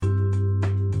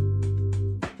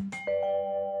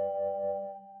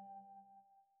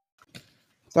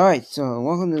All right, so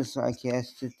welcome to the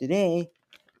podcast. So today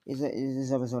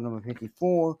is episode number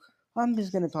 54. I'm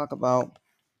just going to talk about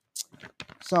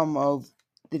some of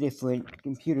the different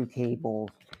computer cables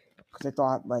because I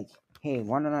thought, like, hey,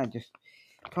 why don't I just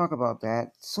talk about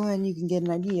that so then you can get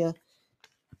an idea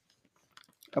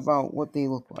about what they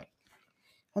look like.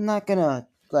 I'm not going to,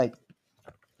 like,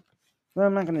 what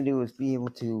I'm not going to do is be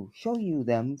able to show you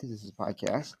them because this is a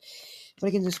podcast, but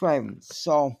I can describe them.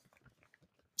 So,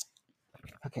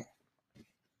 okay,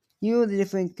 here are the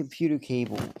different computer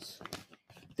cables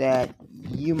that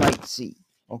you might see,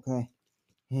 okay?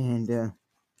 And,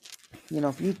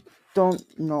 if you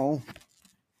don't know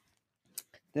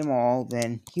them all,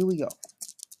 then here we go.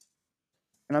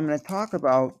 And I'm going to talk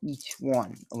about each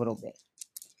one a little bit.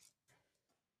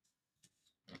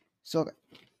 So,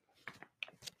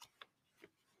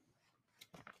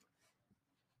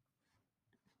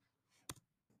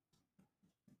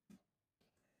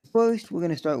 first, we're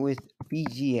going to start with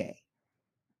VGA.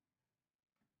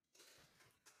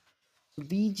 So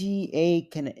VGA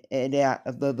can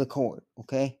adapt the cord,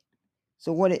 okay?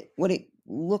 So what it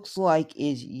looks like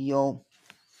is you'll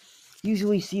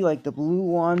usually see like the blue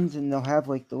ones, and they'll have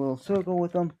like the little circle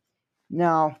with them.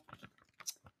 Now,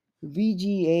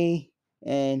 VGA,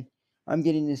 and I'm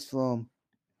getting this from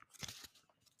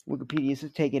Wikipedia, so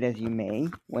take it as you may,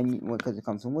 because it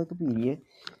comes from Wikipedia.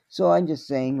 So I'm just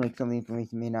saying, like, some of the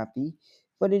information may not be,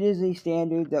 but it is a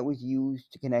standard that was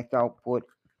used to connect output,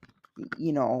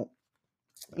 you know,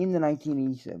 in the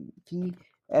 1987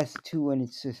 PS2 and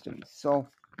its systems. So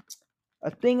a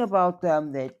thing about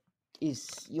them that is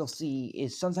you'll see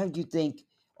is sometimes you think,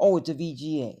 oh, it's a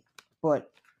VGA,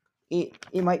 but it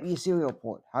might be a serial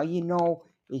port. How you know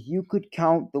is you could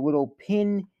count the little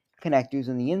pin connectors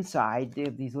on the inside. They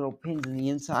have these little pins on the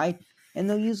inside, and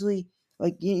they'll usually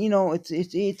like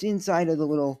it's inside of the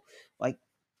little like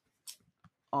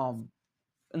um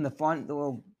in the front the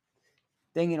little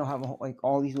thing. It'll have like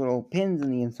all these little pins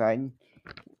on the inside.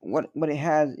 What it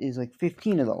has is like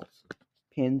 15 of those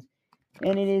pins,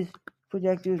 and it is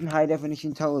projectors and high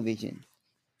definition television.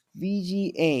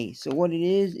 VGA. So what it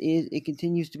is it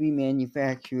continues to be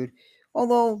manufactured,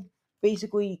 although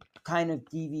basically kind of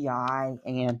DVI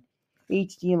and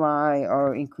HDMI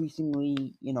are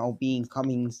increasingly,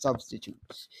 becoming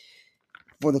substitutes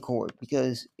for the cord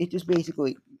because it just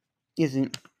basically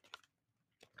isn't.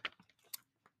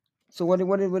 So what it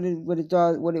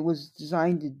was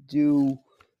designed to do,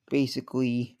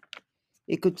 basically,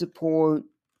 it could support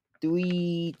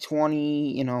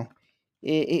 320.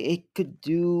 It could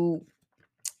do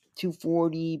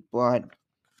 240, but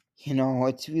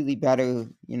it's really better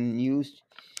in used.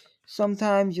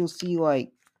 Sometimes you'll see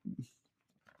like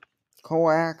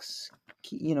coax,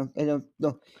 I don't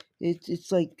know.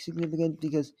 It's like significant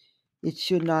because it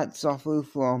should not suffer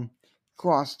from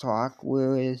crosstalk,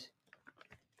 whereas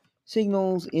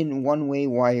signals in one-way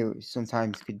wires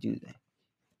sometimes could do that.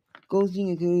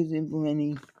 Ghosting occurs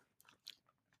implementing.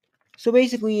 So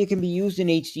basically, it can be used in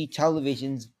HD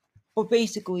televisions, but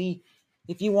basically,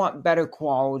 if you want better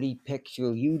quality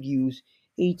picture, you'd use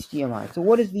HDMI. So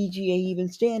what does VGA even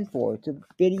stand for? It's a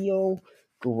video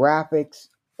graphics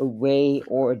array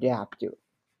or adapter.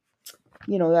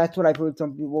 That's what I've heard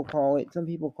some people call it. Some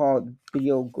people call it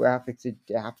video graphics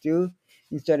adapter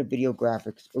instead of video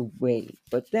graphics array.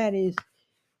 But it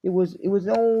was an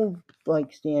old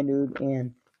like standard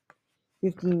and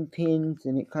 15 pins,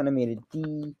 and it kind of made a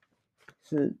D.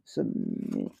 So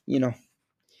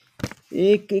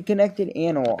it connected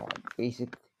analog,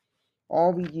 basic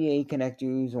all VGA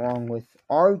connectors along with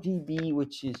RGB,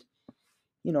 which is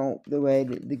the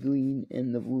red, the green,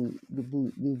 and the blue.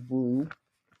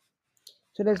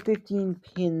 So there's 15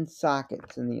 pin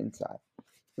sockets on the inside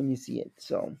when you see it.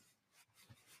 So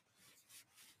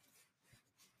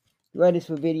red is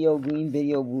for video, green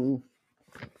video, blue.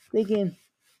 Again,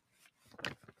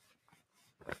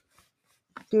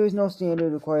 there is no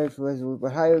standard required for Resolute,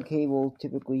 but higher cables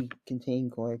typically contain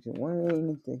coaxial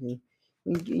wiring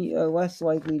and are less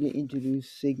likely to introduce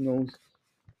signals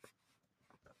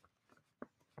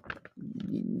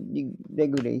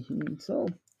degradation. So,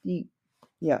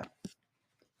 yeah.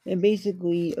 And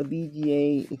basically, a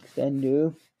VGA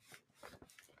extender,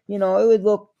 it would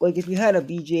look like if you had a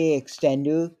VGA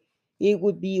extender, it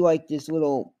would be like this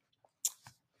little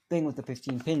thing with the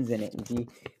 15 pins in it. It'd be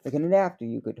like an adapter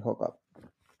you could hook up.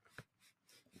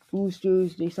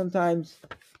 Boosters, they sometimes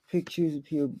pictures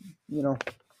appear,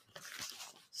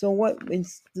 So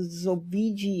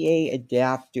VGA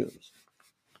adapters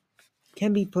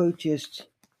can be purchased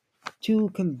to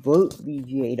convert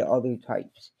VGA to other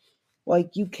types.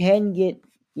 Like you can get,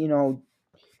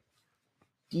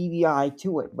 DVI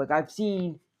to it. Like I've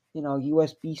seen,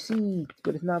 USB-C,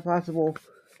 but it's not possible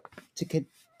to,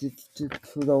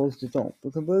 for those that don't.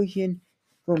 The conversion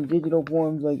from digital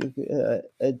forms like a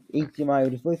HDMI or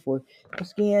DisplayPort, a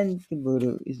scan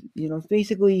converter is, it's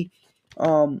basically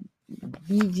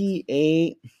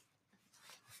VGA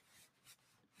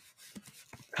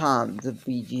cons of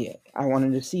VGA. I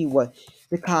wanted to see what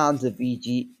the cons of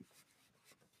VGA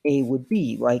would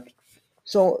be. Like,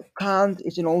 so cons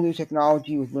is an older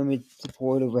technology with limited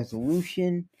support of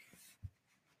resolution.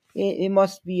 It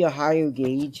must be a higher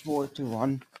gauge for it to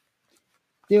run.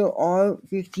 There are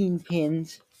 15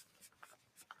 pins.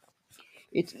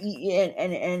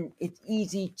 And it's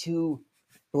easy to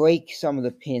break some of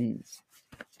the pins,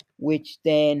 which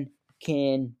then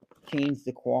can change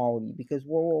the quality. Because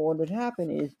what would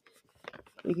happen is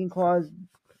it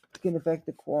can affect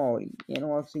the quality.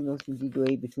 Analog signals can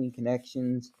degrade between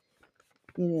connections.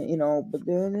 But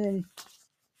then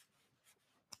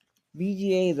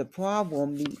VGA is a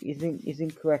problem.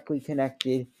 Isn't correctly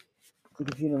connected to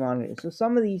computer monitors. So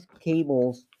some of these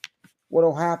cables,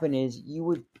 what'll happen is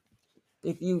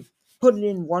if you put it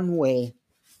in one way,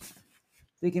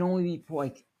 they can only be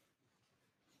like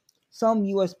some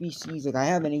USB-Cs. Like I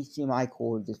have an HDMI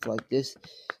cord that's like this.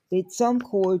 Some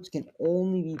cords can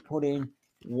only be put in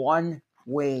one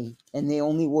way, and they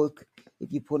only work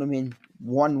if you put them in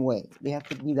one way. They have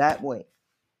to be that way.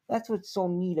 That's what's so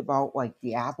neat about like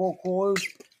the Apple cords,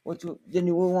 the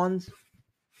newer ones.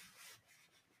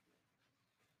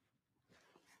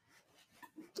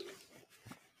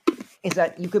 Is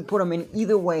that you can put them in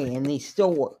either way and they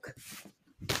still work.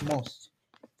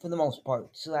 For the most part.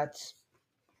 So that's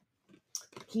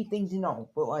key thing to know.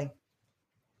 But like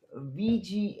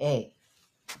VGA,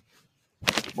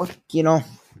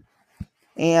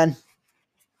 and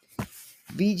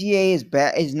VGA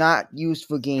is not used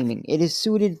for gaming. It is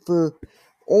suited for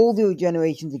older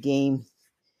generations of games,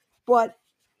 but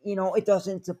it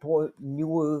doesn't support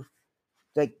newer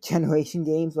like generation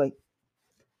games. Like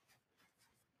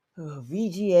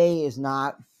VGA is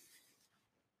not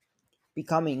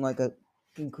becoming like a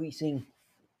increasing.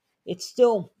 It's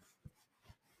still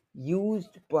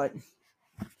used, but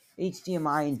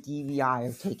HDMI and DVI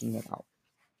are taking it out.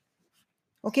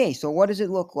 Okay, so what does it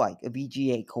look like, a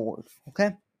VGA cord? Okay,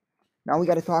 now we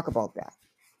got to talk about that.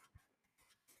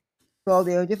 So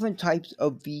there are different types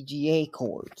of VGA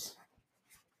cords.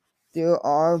 There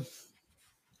are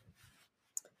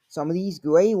some of these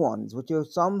gray ones,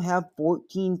 some have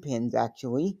 14 pins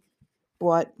actually,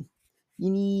 but you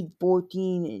need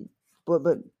 14. But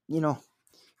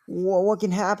what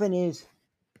can happen is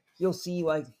you'll see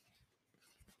like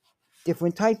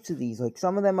different types of these. Like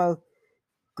some of them are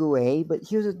gray, but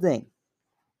here's the thing.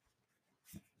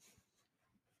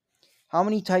 How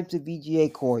many types of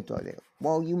VGA cords are there?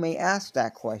 Well, you may ask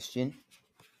that question.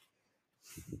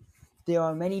 There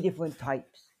are many different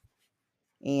types.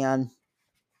 And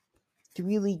to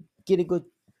really get a good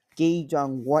gauge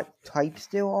on what types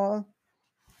there are,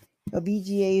 a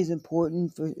VGA is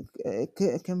important for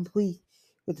complete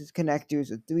with its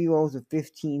connectors of 3 rows of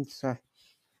 15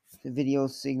 video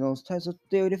signals. So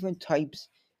there are different types,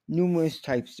 numerous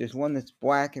types. There's one that's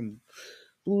black and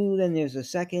blue. Then there's a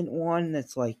second one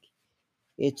that's like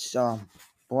it's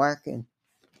black and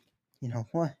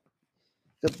what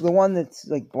the one that's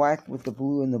like black with the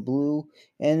blue and the blue,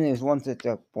 and there's ones that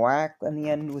are black on the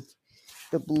end with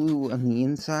the blue on the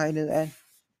inside of that.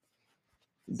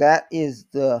 That is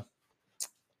the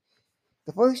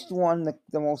first one.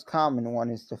 The most common one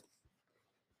is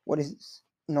what is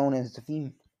known as the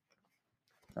female.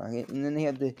 Okay, and then they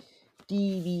have the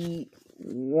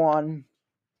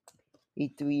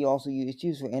DV183, also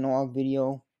used for analog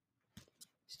video.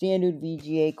 Standard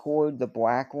VGA cord, the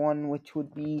black one, which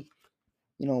would be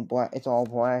black. It's all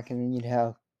black, and then you'd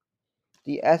have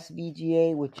the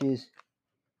SVGA, which is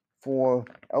for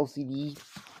LCD.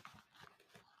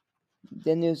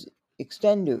 Then there's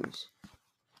extenders,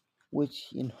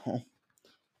 which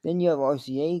then you have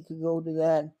RCA could go to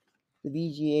that, the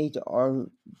VGA to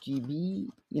RGB.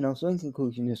 So in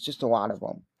conclusion, there's just a lot of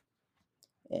them.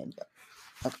 And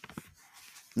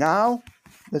now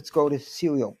let's go to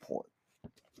serial port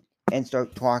and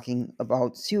start talking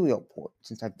about serial port,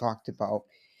 since I've talked about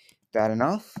that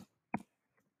enough.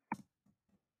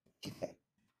 Okay.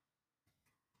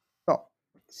 So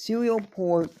serial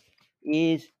port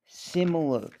is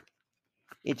similar.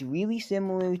 It's really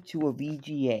similar to a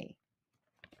VGA.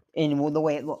 And the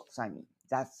way it looks, I mean,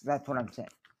 that's what I'm saying.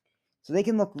 So they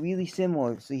can look really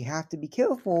similar, so you have to be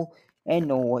careful and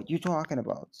know what you're talking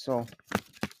about. So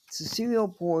serial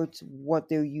ports, what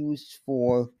they're used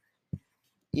for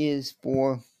is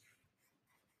for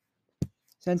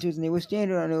sensors, and they were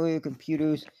standard on earlier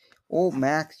computers. Old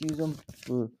Macs use them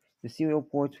for the serial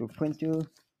ports for printer.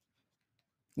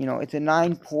 It's a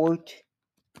 9-port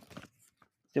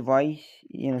device.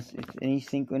 It's an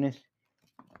asynchronous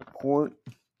port.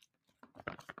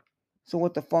 So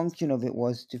what the function of it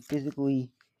was to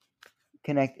physically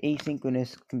connect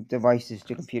asynchronous devices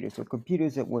to computers. So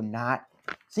computers that were not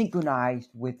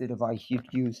synchronized with the device, you'd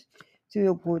use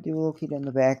serial port. They were located on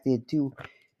the back. They had two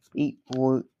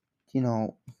 8-port. They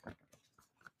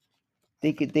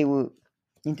were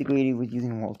integrated with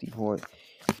using multi-port.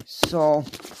 So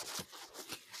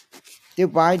they're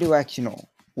bidirectional,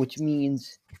 which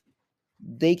means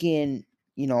they can,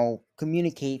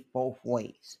 communicate both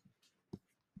ways.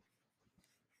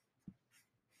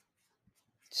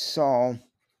 So,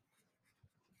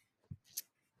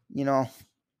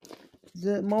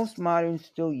 the most modern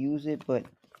still use it, but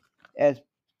as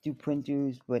do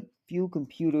printers, but few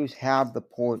computers have the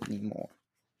port anymore.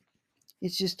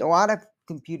 It's just a lot of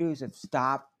computers have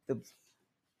stopped the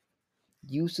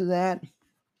use of that.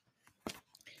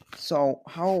 So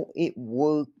how it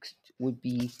works would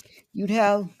be you'd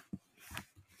have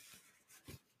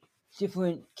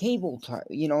different cable type,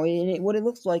 and what it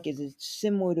looks like is it's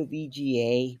similar to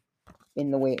VGA in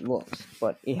the way it looks,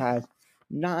 but it has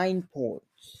 9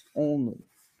 ports only.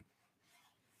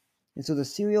 And so the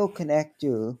serial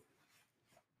connector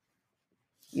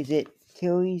is it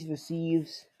carries,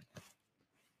 receives,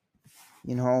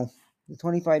 the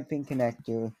 25-pin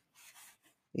connector.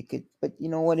 It could, but you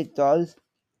know what it does?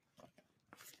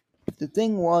 The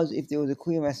thing was, if there was a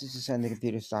clear message to send, the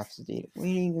computer stops the data.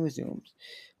 Waiting and resumes.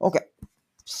 Okay,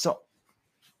 so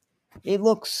it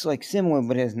looks like similar,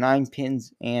 but it has 9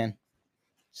 pins, and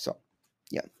so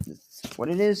yeah, that's what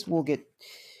it is. We'll get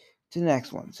to the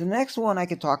next one. So the next one I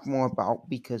could talk more about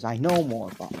because I know more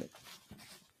about it.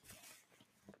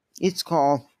 It's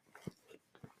called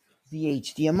the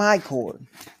HDMI cord.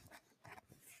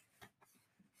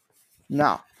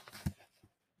 Now,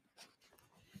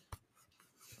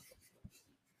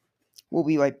 we'll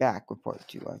be right back with part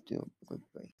 2 after a quick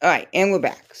break. Alright, and we're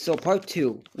back. So part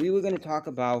 2, we were going to talk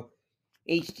about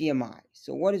HDMI.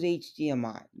 So what is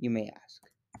HDMI, you may ask?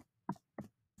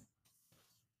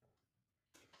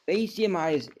 The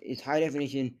HDMI is high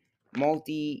definition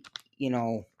multi,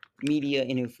 media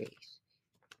interface.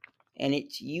 And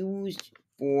it's used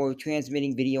for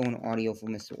transmitting video and audio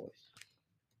from a source.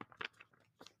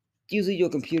 It's usually your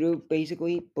computer,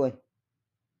 basically,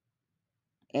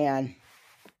 and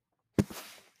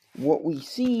what we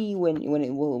see what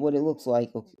it looks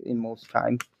like in most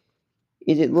time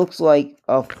is it looks like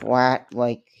a flat,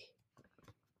 little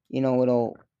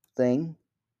thing.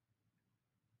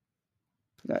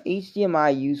 Now,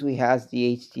 HDMI usually has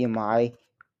the HDMI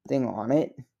thing on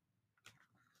it.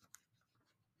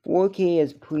 4K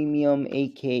is premium,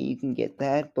 8K you can get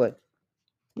that, but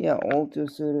yeah, ultra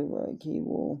certified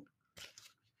cable.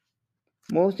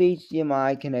 Most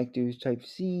HDMI connectors type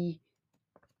C,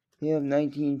 they have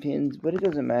 19 pins, but it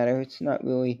doesn't matter. It's not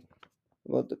really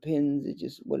about the pins, it's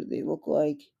just what do they look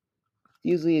like.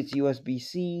 Usually it's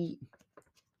USB-C,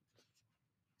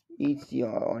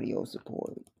 HDR audio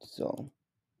support. So,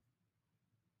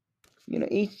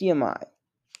 HDMI,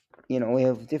 we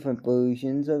have different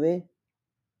versions of it.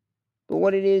 But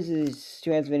what it is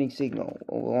transmitting signal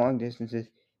over long distances,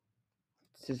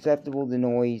 susceptible to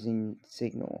noise and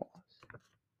signal loss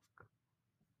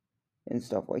and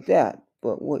stuff like that.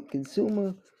 But what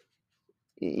consumer,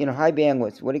 high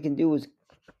bandwidth, what it can do is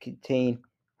contain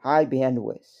high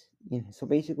bandwidth. So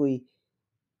basically,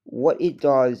 what it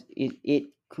does is it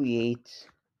creates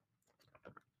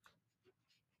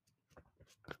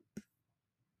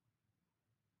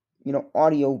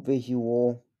audio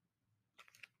visual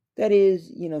that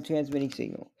is transmitting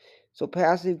signal. So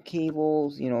passive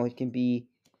cables, it can be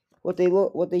what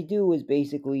they do is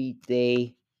basically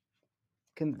they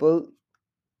convert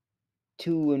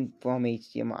to and from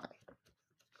HDMI.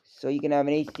 So you can have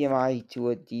an HDMI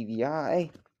to a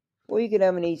DVI, or you can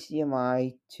have an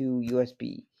HDMI to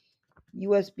USB.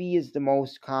 USB is the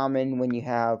most common when you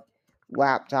have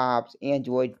laptops,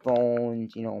 Android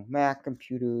phones, Mac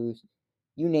computers,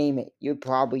 you name it, you're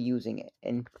probably using it.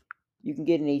 And you can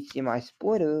get an HDMI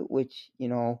splitter, which,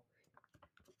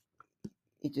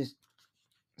 it just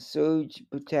surge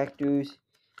protectors,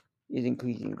 is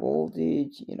increasing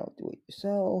voltage, do it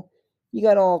yourself. You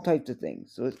got all types of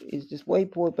things. So is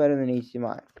DisplayPort better than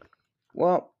HDMI?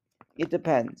 Well, it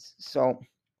depends. So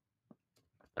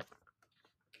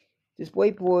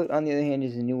DisplayPort, on the other hand,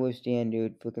 is a newer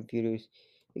standard for computers.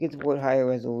 It can support higher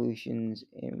resolutions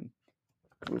and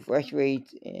refresh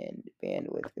rates and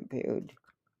bandwidth compared.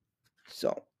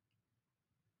 So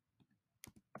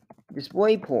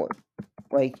display port.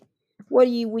 Like, what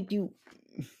would you?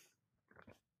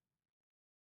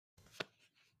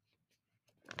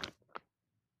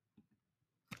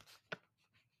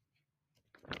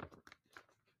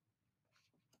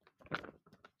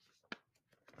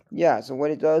 Yeah. So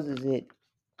what it does is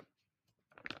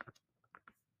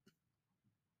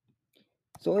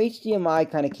so HDMI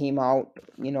kind of came out.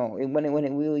 When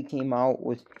it really came out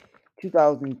was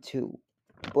 2002,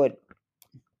 but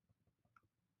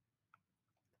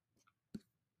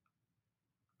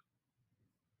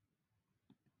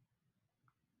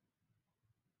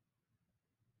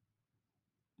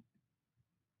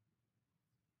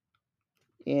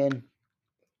and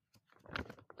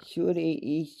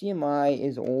HDMI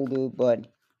is older, but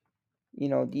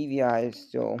DVI is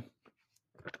still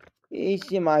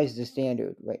HDMI is the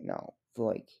standard right now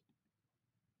for like.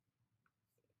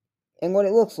 And what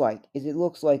it looks like is it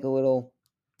looks like a little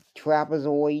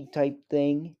trapezoid type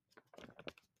thing,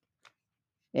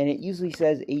 and it usually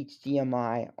says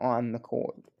HDMI on the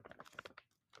cord.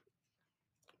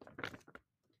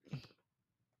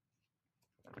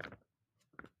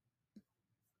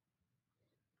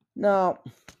 Now,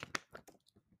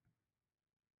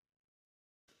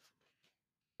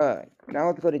 now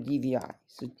let's go to DVI.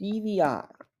 So DVI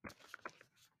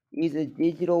is a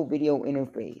digital video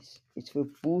interface. It's for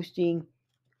boosting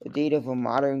the data from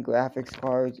modern graphics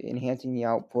cards, enhancing the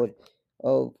output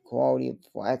of quality of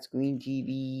flat screen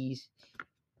TVs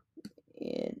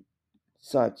and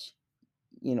such.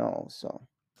 So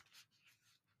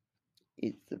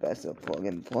it's the best of plug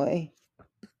and play.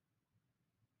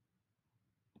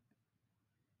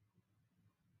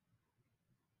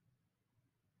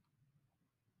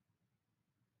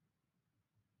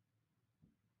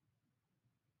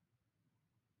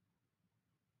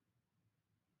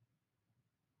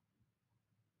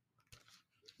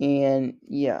 And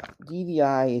yeah,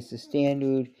 DVI is the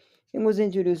standard and was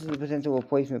introduced as a potential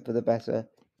replacement for the BESA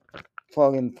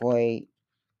plug and play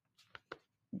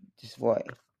display.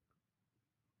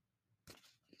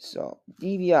 So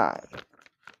DVI,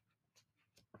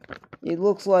 it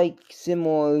looks like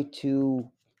similar to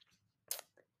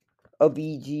a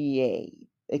VGA,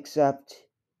 except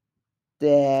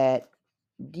that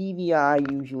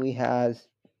DVI usually has,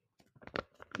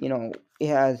 it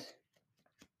has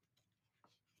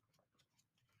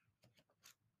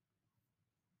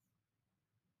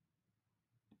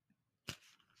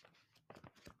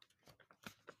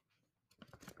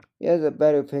a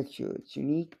better picture. It's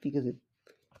unique because it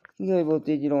can go both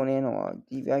digital and analog.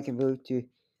 DVI converts to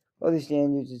other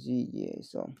standards as VGA.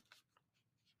 So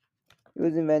it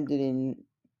was invented and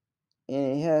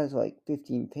it has like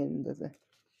 15 pins.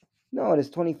 No, it has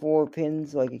 24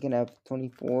 pins. Like it can have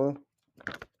 24.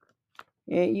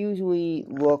 And it usually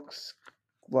looks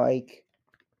like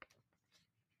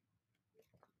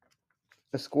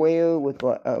a square with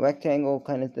a rectangle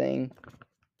kind of thing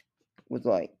with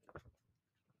like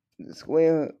the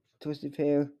square twisted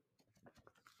pair.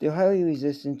 They're highly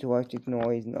resistant to electric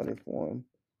noise and other forms.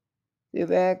 They're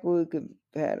backward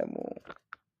compatible,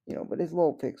 but it's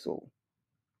low pixel.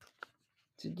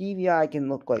 So DVI can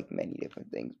look like many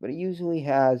different things, but it usually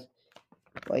has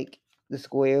like the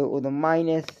square or the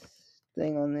minus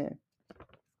thing on there.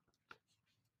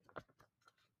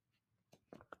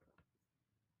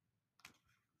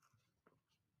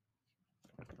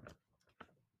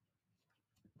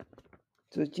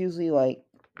 So it's usually like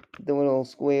the little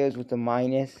squares with the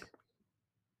minus,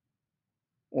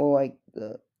 or like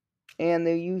and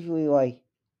they're usually like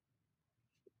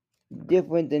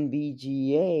different than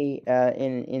VGA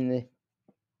in the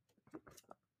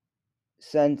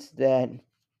sense that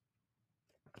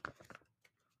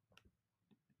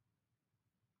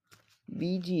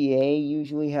VGA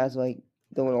usually has like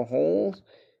the little holes.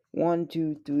 1,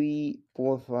 2, 3,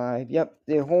 4, 5. Yep,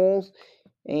 they're holes.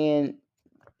 And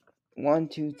 1,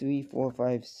 2, 3, 4,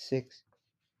 5, 6.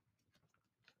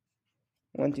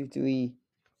 1, 2, 3,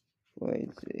 4,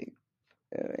 6,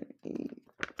 7, 8.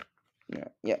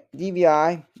 Yeah,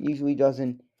 DVI usually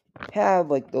doesn't have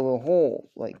like the little hole,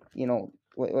 like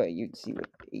what you'd see with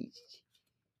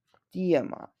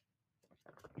HDMI.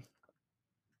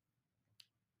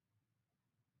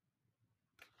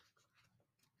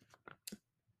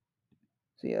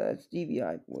 So yeah, that's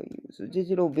DVI for you. So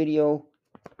digital video,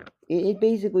 it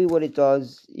basically what it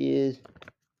does is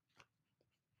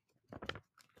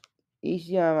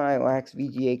HDMI lacks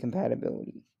VGA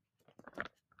compatibility.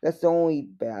 That's the only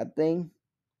bad thing.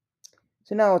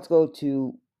 So now let's go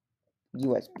to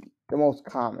USB, the most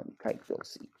common type you'll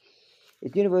see.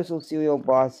 It's universal serial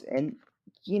bus, and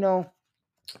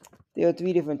there are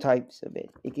 3 different types of it.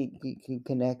 It can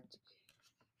connect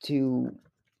to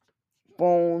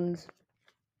phones,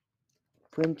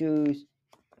 printers,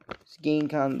 game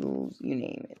consoles, you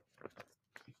name it.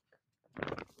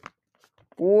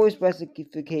 4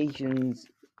 specifications: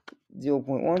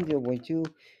 0.1, 0.2,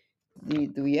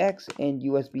 3x, and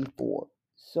USB 4.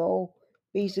 So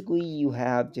basically you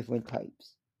have different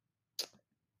types.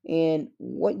 And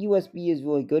what USB is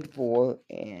really good for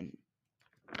and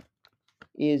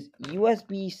is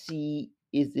USB-C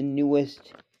is the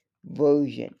newest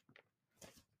version.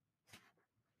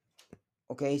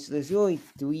 Okay, so there's really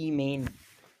 3 main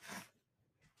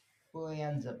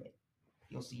brands of it.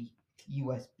 You'll see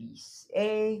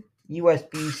USB-A,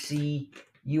 USB-C,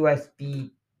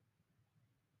 USB-B.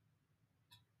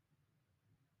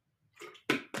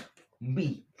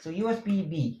 So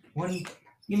USB-B.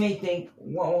 You may think,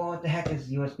 what the heck is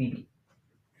USB-B?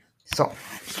 So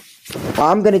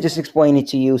I'm gonna just explain it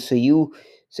to you so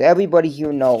everybody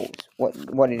here knows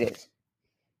what it is.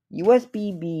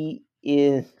 USB-B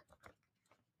is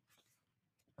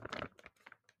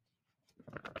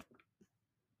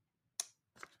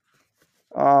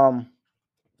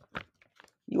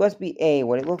USB-A.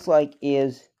 What it looks like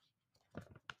is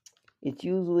it's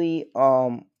usually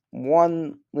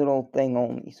one little thing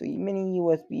only. So mini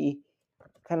USB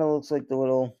kind of looks like the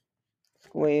little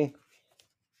square,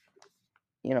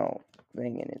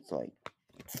 thing, and it's like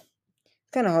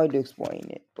kind of hard to explain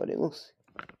it, but it looks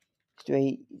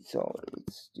straight. So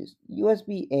it's just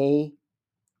USB-A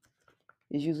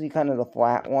is usually kind of the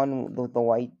flat one with the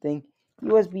white thing.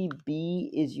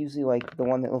 USB-B is usually like the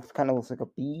one that kind of looks like a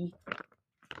B,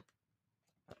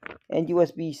 and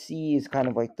USB-C is kind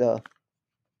of like the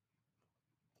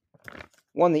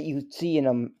one that you see in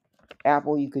an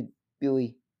Apple. You could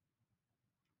really,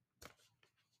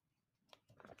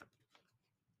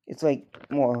 it's like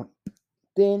more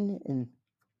thin and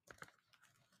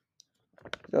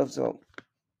stuff. So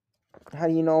how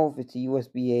do you know if it's a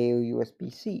USB-A or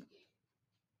USB-C?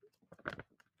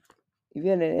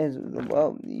 Even as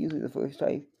well, usually the first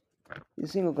type is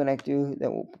a single connector that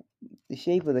will the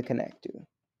shape of the connector.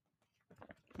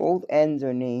 Both ends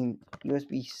are named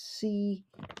USB-C.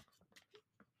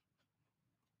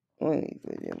 Only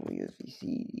for example,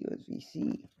 USB-C,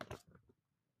 USB-C.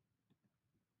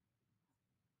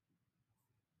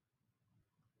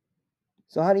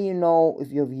 So how do you know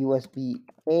if you have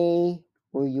USB-A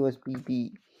or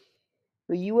USB-B?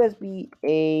 So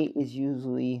USB-A is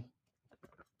usually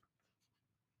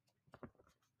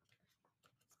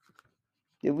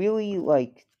the really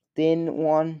like thin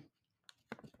one.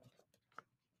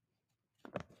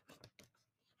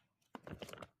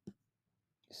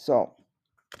 So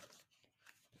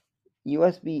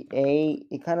USB-A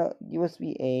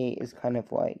is kind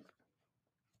of like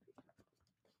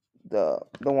the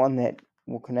one that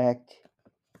will connect.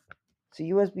 So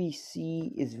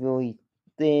USB-C is really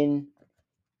thin,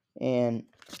 and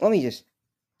let me just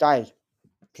dive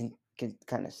can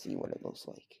kind of see what it looks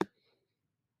like.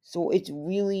 So it's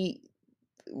really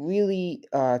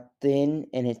thin,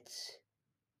 and it's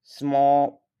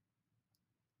small.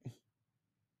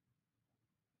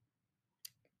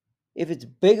 If it's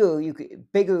bigger,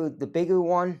 the bigger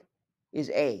one is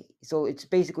A. So it's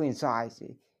basically in size.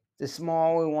 The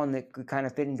smaller one that could kind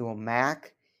of fit into a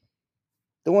Mac,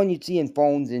 the one you'd see in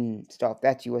phones and stuff,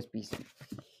 that's USB-C.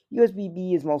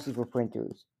 USB-B is mostly for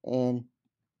printers, and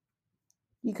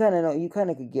you kind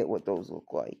of could get what those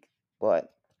look like.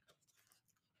 But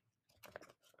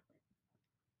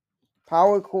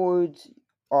power cords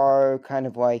are kind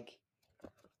of like,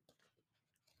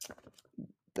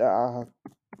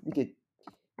 you could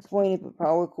explain it, but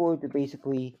power cords are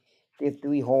basically, they have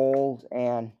 3 holes,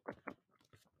 and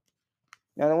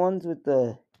now the ones with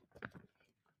the,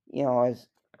 as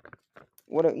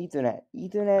what are Ethernet?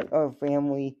 Ethernet are a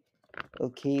family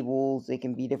of cables. They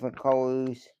can be different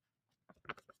colors,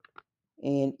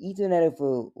 and Ethernet are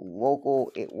for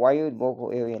wired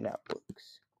local area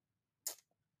networks.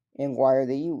 And why are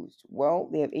they used? Well,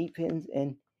 they have 8 pins,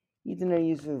 and Ethernet are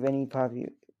used for many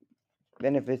popular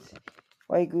benefits.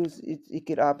 Like it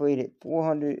could operate at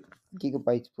 400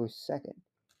 gigabytes per second.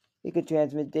 It could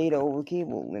transmit data over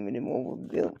cable, limited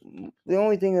mobility. The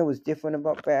only thing that was different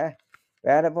about bad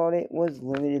about it was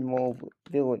limited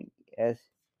mobility, as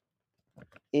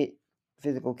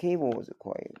physical cable was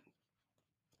required.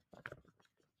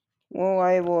 More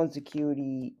reliable and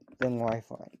security than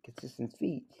Wi-Fi. Consistent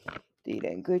speed. Data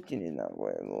encryption is not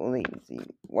low latency.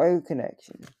 Wire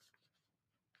connection.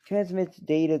 Transmits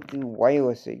data through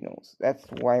wireless signals. That's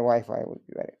why Wi-Fi would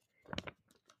be better.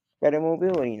 Better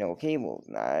mobility, no cables,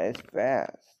 not as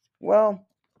fast. Well,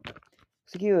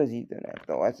 secure as Ethernet,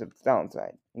 though, that's a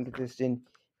downside. Inconsistent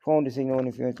Phone to signal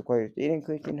interference requires data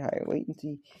encryption, higher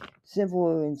latency,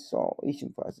 simpler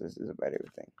installation process is a better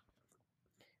thing.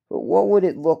 But what would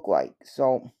it look like?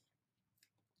 So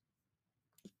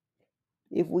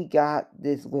if we got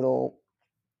this little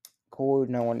cord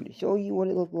and I wanted to show you what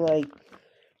it looked like,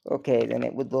 okay, then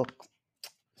it would look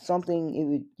something. It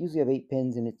would usually have 8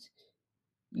 pins, and it's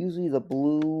usually the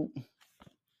blue.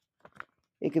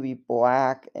 It could be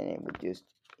black, and it would just,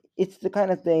 it's the kind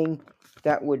of thing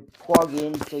that would plug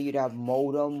in, so you'd have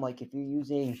modem. Like if you're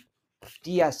using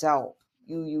DSL,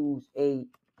 you use a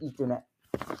Ethernet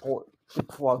port to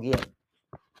plug in.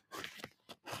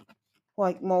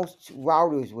 Like most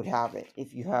routers would have it.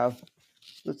 If you have,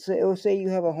 let's say you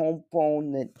have a home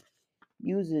phone that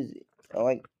uses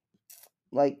like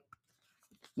a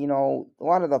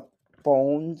lot of the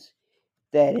phones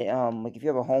that like if you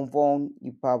have a home phone,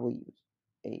 you probably use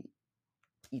a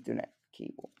Ethernet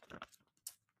cable.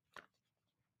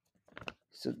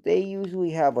 So they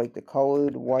usually have like the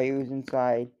colored wires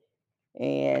inside,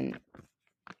 and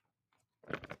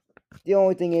the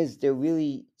only thing is they're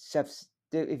really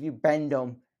if you bend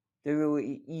them, they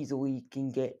really easily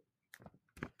can get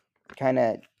kind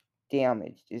of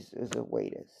damaged. Is a way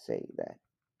to say that.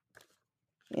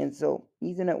 And so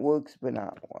Ethernet works, but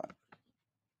not a lot.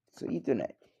 So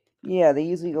Ethernet, yeah, they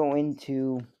usually go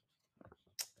into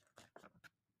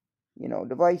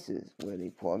devices where they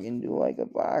plug into like a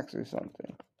box or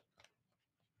something.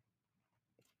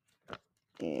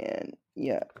 And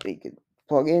yeah, they could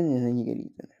plug in and then you get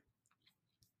Ethernet.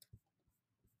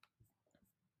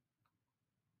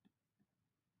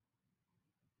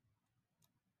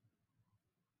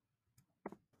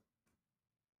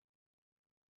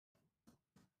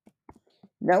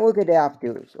 Network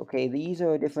adapters, okay, these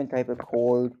are a different type of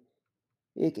cord.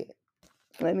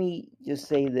 Let me just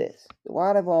say this. A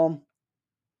lot of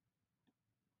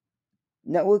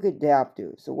network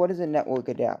adapter. So what is a network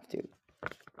adapter?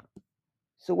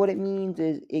 So what it means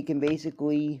is it can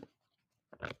basically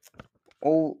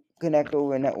connect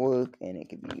over a network, and it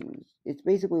can be used. It's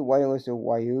basically wireless or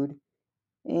wired.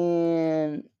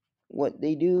 And what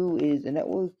they do is a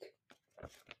network.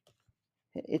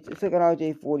 It's like an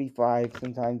RJ45.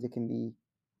 Sometimes it can be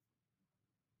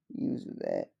used with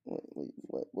that.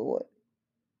 What?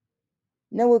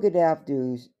 Network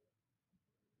adapters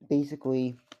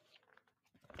basically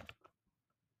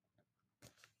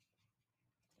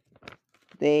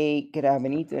they could have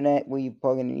an Ethernet where you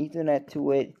plug in an Ethernet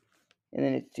to it, and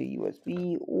then it's to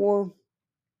USB, or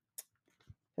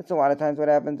that's a lot of times what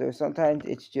happens, or sometimes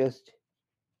it's just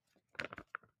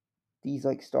these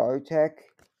like Star Tech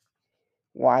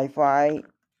Wi-Fi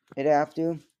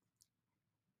adapter.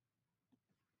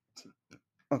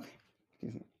 Okay.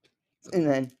 And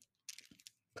then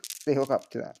they hook up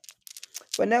to that.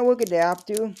 But network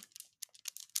adapter,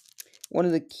 one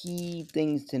of the key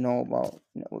things to know about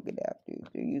network adapters,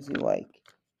 they're usually like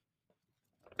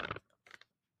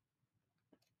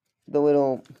the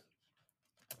little,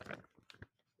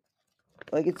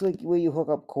 like it's like where you hook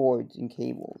up cords and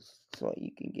cables so that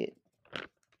you can get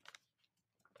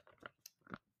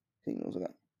signals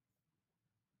again.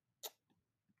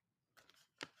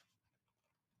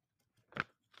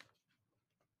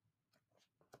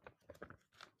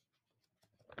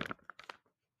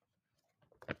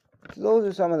 So those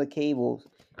are some of the cables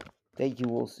that you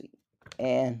will see.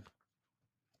 And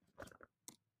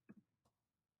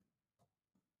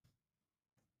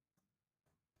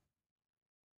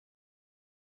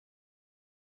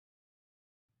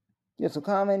yeah, so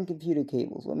common computer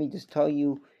cables. Let me just tell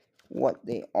you what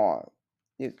they are.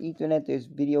 There's Ethernet, there's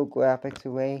video graphics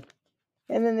array,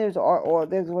 and then there's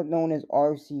there's what's known as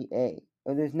RCA,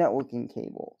 or there's networking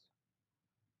cables.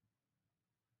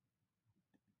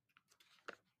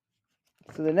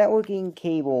 So the networking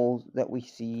cables that we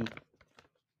see,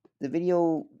 the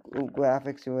video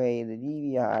graphics array, the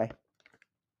DVI,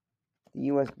 the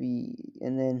USB,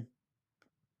 and then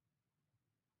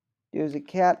there's a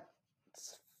Cat5.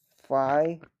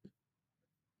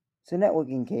 So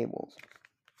networking cables.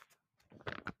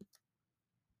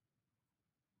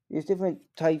 There's different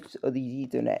types of these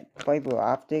Ethernet. Fiber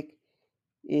optic,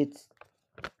 it's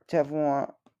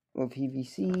Teflon or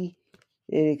PVC.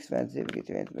 It's expensive, it can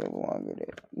transmit over longer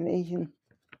destination.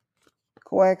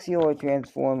 Coaxial or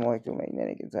transform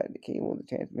electromagnetic inside the cable, the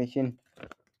transmission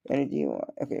energy.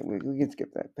 Okay, we can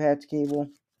skip that. Patch cable.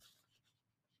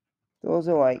 Those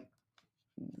are like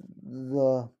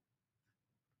the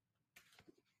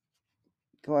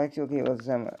coaxial cable is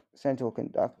a central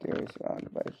conductor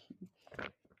surrounded by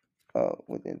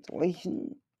with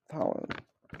insulation power.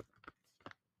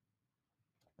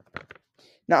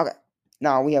 Now, okay.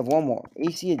 Now we have one more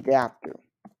AC adapter.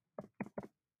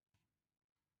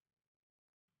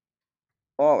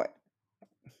 Alright.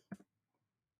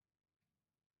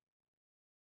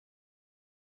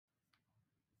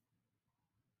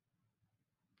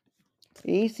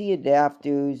 AC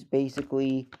adapters,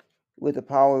 basically, with a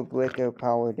power brick or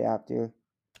power adapter.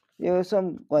 There are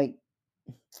some, like,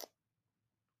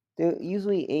 they're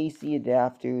usually AC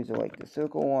adapters, or like the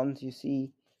circle ones you see.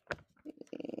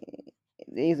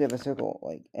 These have a circle,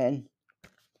 like, and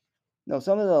no,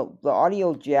 some of the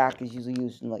audio jack is usually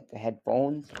used in like the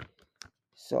headphones.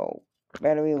 So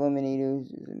battery eliminators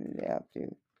is an adapter.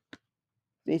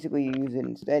 Basically, you use it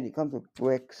instead. It comes with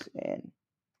bricks and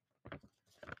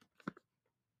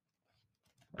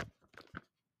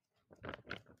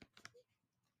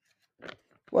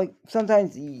like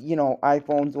sometimes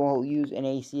iPhones will use an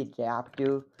AC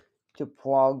adapter to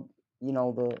plug the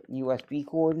USB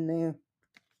cord in there.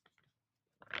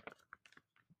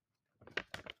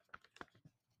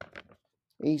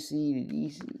 AC to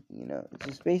DC, it's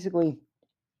just basically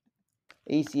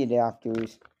AC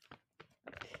adapters.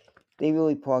 They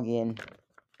really plug in.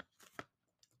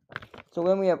 So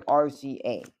then we have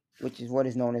RCA, which is what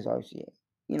is known as RCA.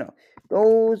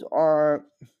 Those are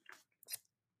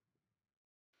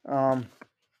the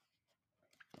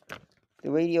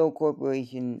Radio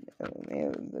Corporation.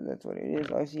 That's what it is,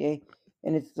 RCA,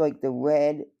 and it's like the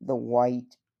red, the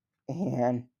white,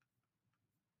 and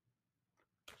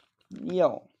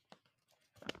yellow.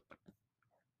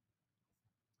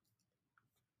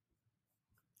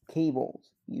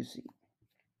 Cables you see.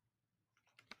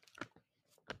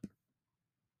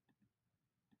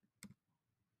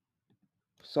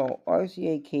 So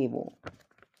RCA cable.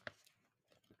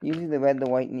 Usually the red, the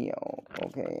white, and the yellow.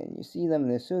 Okay, and you see them,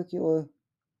 they're circular.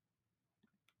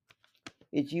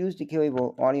 It's used to carry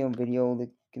both audio and video that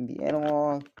can be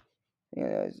analog. The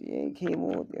RCA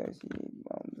cable, the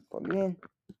RCA plug in.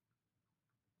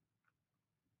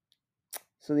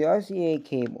 So the RCA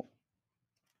cable.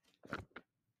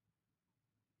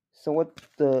 So what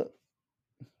the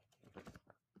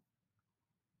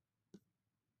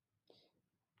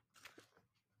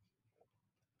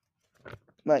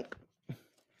like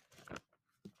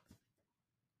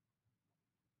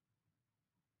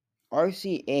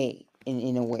RCA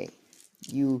in a way.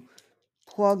 You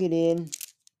plug it in.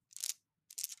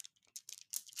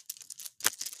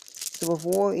 So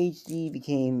before HD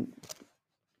became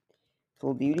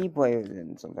full DVD players,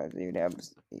 and sometimes they would have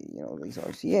these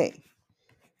RCA.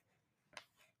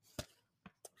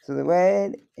 So the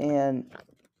red and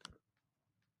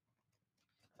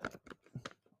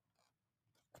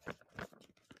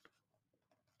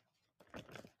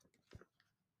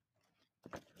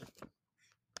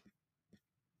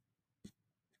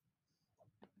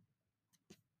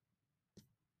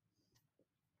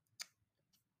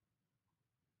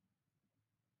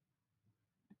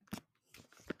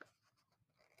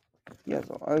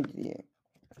so RCA.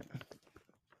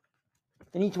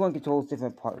 And each one controls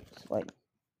different parts. Like,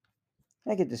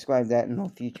 I could describe that in a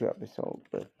future episode,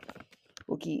 but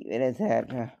we'll keep it as that.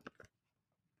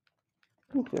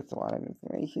 That's a lot of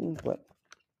information, but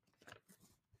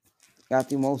got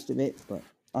through most of it. But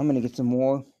I'm gonna get some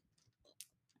more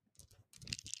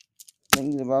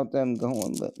things about them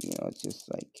going. But it's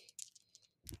just like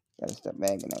gotta step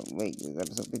back and wait. This is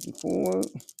episode 54.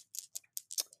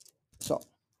 So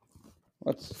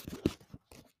let's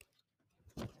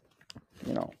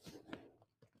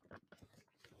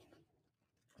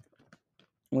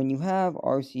when you have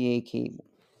RCA cable.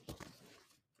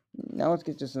 Now let's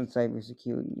get to some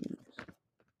cybersecurity news.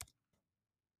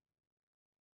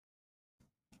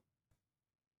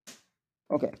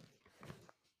 Okay.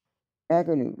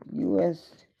 Hacker news.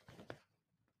 U.S.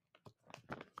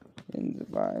 and the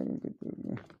Biden.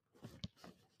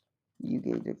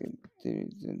 UK took it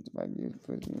since 5 years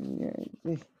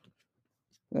president.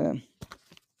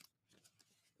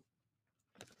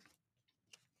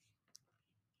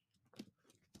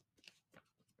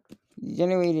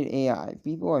 Generated AI.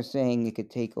 People are saying it could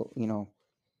take.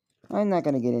 I'm not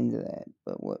gonna get into that,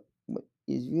 but what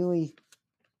is really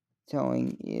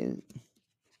telling is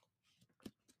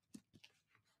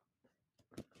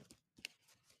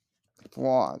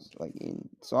flaws, like in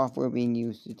software being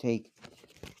used to take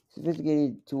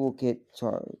sophisticated toolkit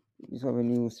charge. You have a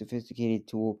new sophisticated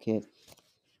toolkit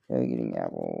targeting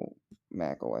Apple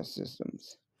Mac OS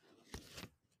systems.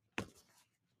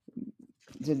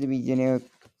 It's said to be generic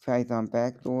Python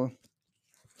backdoor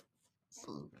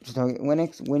to target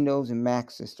Linux, Windows, and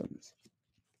Mac systems.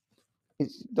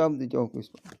 It's dubbed the Joker's.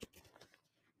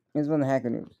 Here's one of the hacker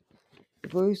news. The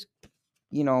first,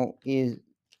 is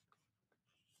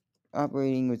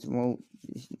operating with remote.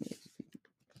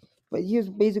 But here's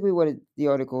basically what the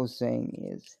article is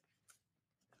saying is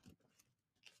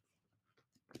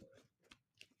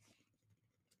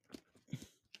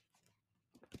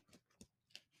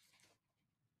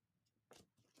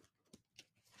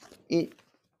it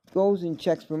goes and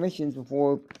checks permissions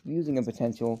before using a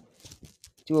potential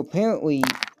to apparently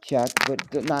check, but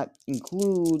does not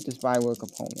include the spyware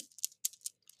component.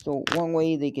 So one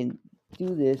way they can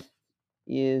do this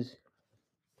is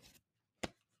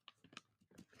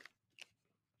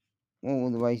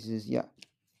mobile devices, yeah.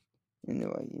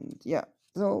 Yeah.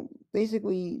 So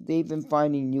basically, they've been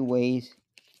finding new ways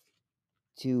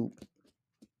to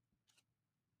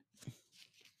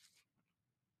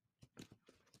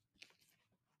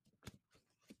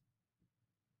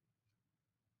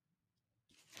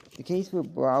the case for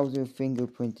browser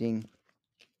fingerprinting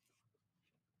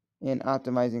and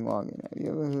optimizing login. Have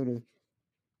you ever heard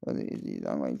of the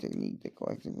online technique that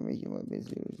collects information about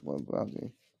visitors web browser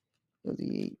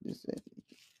affiliate this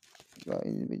about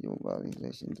individual browsing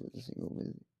sessions with a single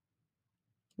visit?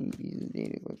 Any piece of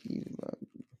data collected using browser.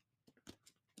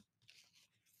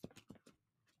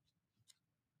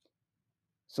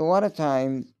 So a lot of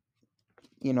times,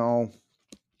 you know,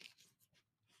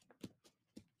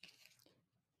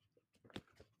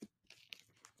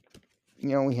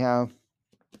 we have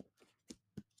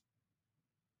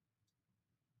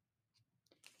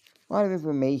a lot of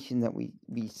information that we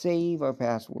save our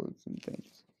passwords and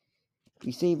things.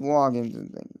 We save logins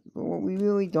and things. But what we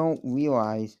really don't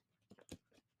realize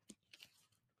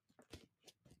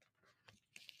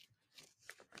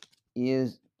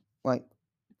is like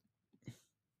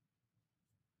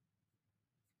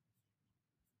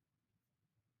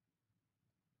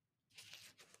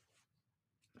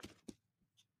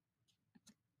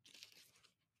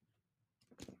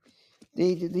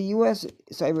the US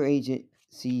cyber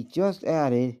agency just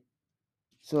added,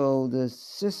 so the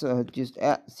CISA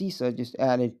just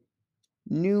added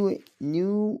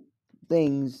new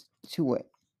things to it.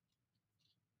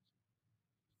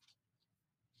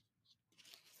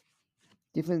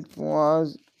 Different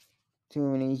flaws,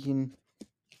 termination,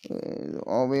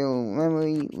 all available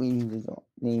memory leading to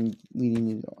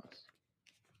DOS.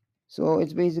 So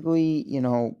it's basically,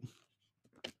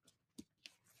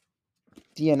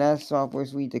 DNS software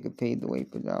suite that could pave the way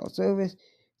for denial of service.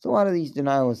 So a lot of these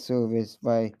denial of service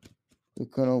by the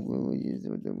kernel privileges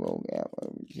with the rogue app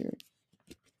overture.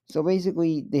 So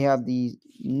basically, they have these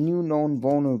new known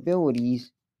vulnerabilities.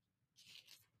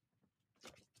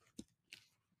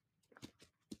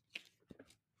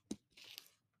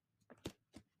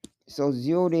 So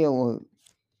 0-day alert.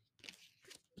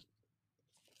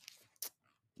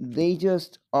 They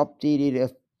just updated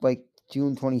it like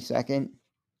June 22nd.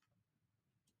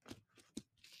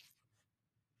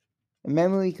 A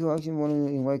memory corruption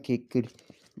vulnerability could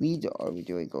lead to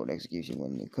arbitrary code execution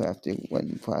when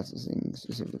processing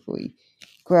specifically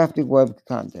crafted web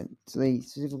content. So they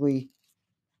specifically,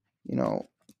 an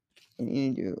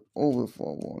integer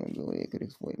overflow vulnerability that could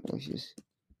exploit malicious.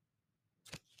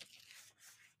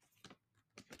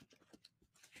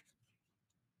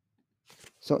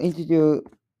 So integer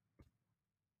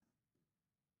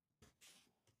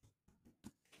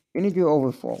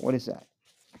overflow, what is that?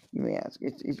 You may ask.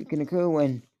 It can occur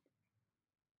when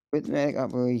arithmetic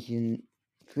operation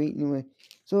create new.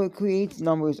 So it creates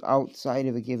numbers outside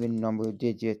of a given number of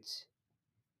digits,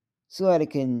 so that it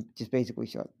can just basically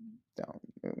shut down.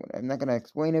 I'm not gonna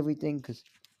explain everything because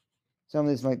some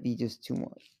of this might be just too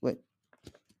much. But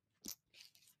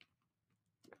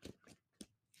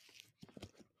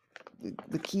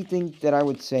the key thing that I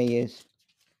would say is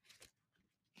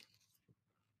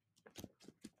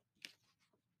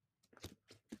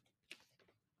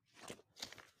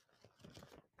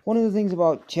one of the things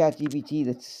about ChatGPT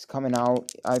that's coming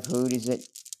out, I've heard, is that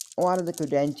a lot of the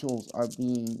credentials are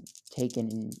being taken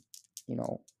and,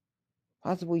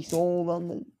 possibly sold on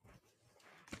the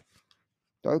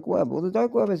dark web. Well, the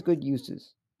dark web has good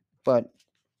uses, but,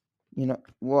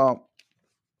 well,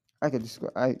 I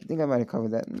think I might have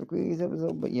covered that in the previous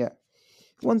episode, but yeah.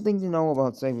 One thing to know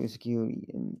about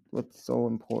cybersecurity and what's so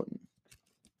important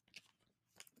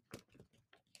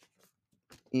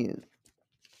is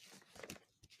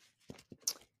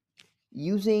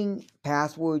using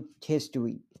password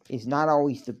history is not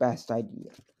always the best idea.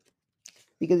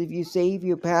 Because if you save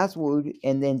your password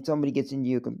and then somebody gets into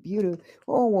your computer,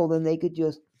 then they could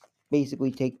just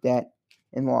basically take that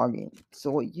and log in.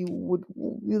 So what you would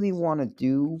really want to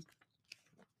do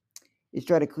is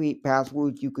try to create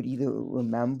passwords you could either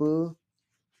remember,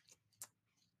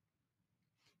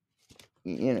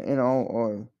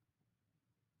 or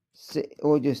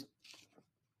just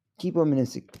keep them in a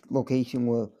location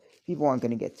where people aren't going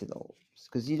to get to those,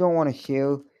 because you don't want to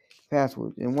share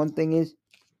passwords. And one thing is,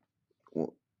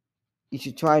 you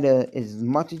should try to, as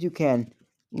much as you can,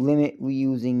 limit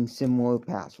reusing similar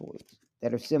passwords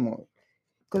that are similar.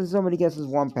 Because if somebody guesses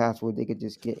one password, they could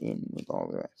just get in with all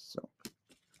the rest. So,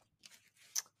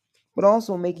 but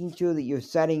also making sure that your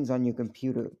settings on your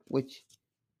computer, which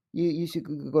you should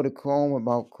go to Chrome,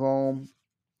 about Chrome,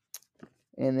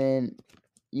 and then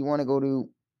you want to go to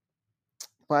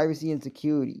privacy and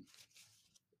security,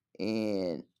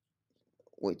 and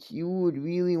what you would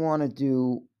really want to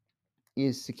do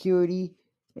is security,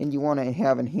 and you want to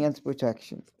have enhanced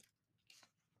protection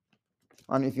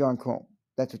on if you're on Chrome.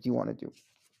 That's what you want to do.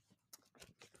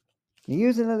 Now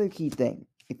here's another key thing.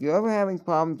 If you're ever having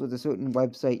problems with a certain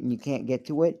website and you can't get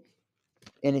to it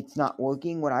and it's not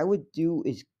working, what I would do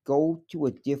is go to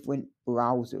a different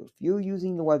browser. If you're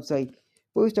using the website,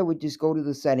 first I would just go to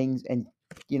the settings and,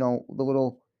 the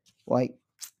little like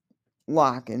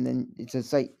lock, and then it's a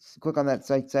site. Click on that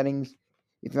site settings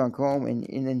if you're on Chrome,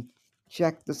 and then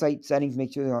check the site settings.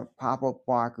 Make sure there aren't pop-up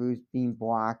blockers being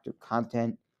blocked or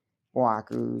content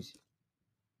blockers.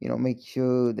 Make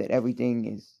sure that everything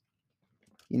is,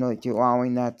 that you're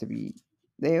allowing that to be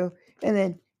there. And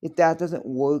then if that doesn't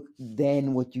work,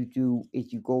 then what you do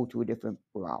is you go to a different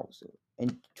browser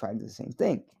and try the same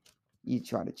thing. You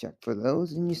try to check for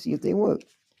those and you see if they work.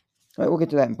 All right, we'll get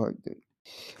to that in part 3.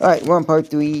 All right, we're on part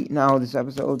 3 now of this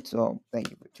episode, so thank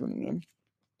you for tuning in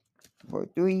for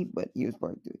part 3, but here's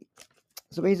part 3.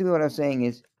 So basically what I'm saying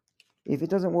is, if it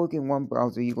doesn't work in one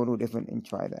browser, you go to a different and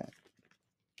try that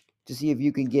to see if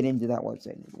you can get into that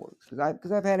website and it works.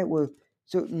 Because I've had it where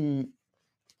certain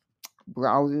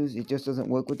browsers, it just doesn't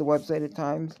work with the website at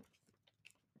times.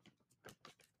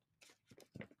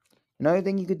 Another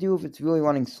thing you could do if it's really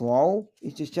running slow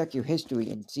is just check your history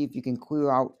and see if you can clear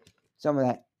out some of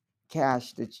that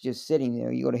cache that's just sitting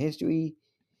there. You go to history,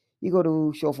 you go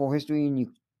to show full history, and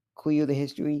you clear the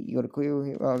history. You go to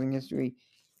clear browsing history,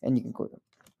 and you can clear it.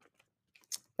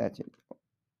 That's it.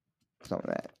 Some of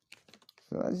that.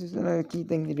 So that's just another key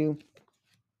thing to do.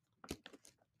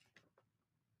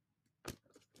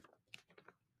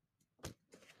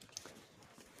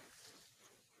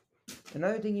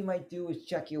 Another thing you might do is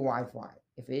check your Wi-Fi.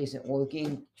 If it isn't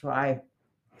working, try,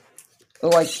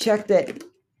 or check that.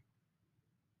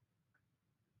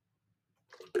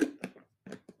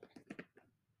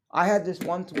 I had this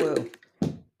once where,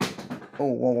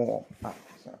 whoa. Oh,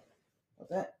 sorry.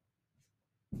 What's that?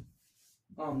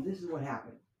 This is what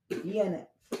happened. DNS,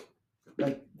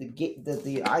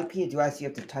 the IP address you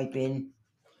have to type in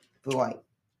for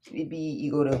maybe you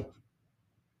go to.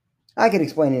 I could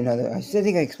explain it another. I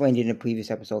think I explained it in a previous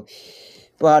episode,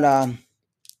 but another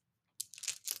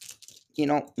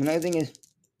thing is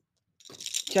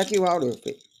check your router if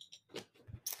it,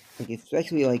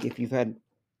 especially if you've had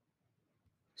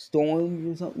storms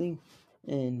or something,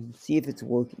 and see if it's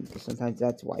working, because sometimes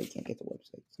that's why you can't get the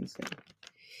website.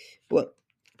 But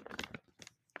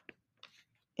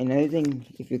another thing,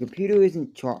 if your computer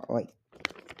isn't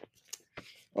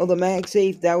the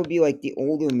MagSafe, that would be the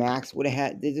older Macs would have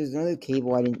had. There's another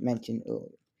cable I didn't mention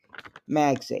earlier.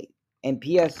 MagSafe and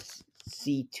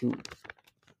PSC2.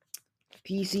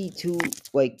 PC2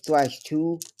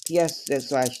 /2,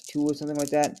 PS/2 or something like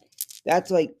that. That's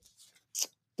the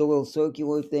little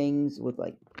circular things with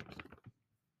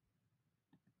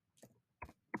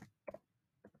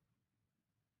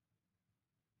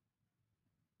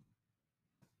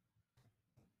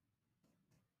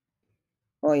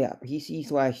oh yeah,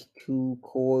 PC/2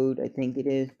 cord, I think it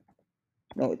is.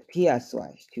 No, it's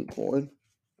PS/2 cord.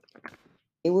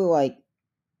 It were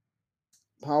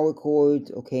power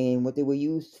cords, okay, and what they were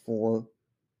used for.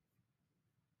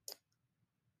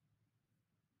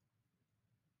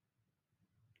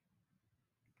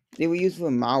 They were used for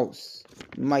mice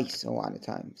a lot of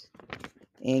times,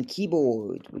 and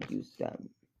keyboards would use them.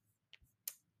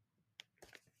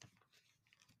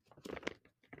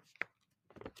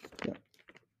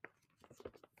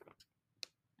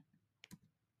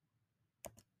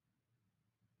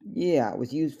 Yeah, it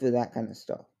was used for that kind of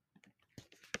stuff.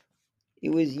 It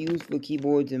was used for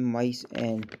keyboards and mice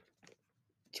and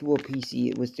to a PC.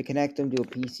 It was to connect them to a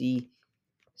PC.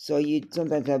 So you'd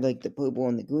sometimes have the purple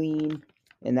and the green,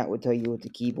 and that would tell you what the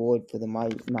keyboard for the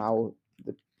mouse,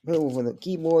 the purple for the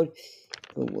keyboard,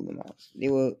 purple for the mouse. They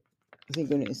were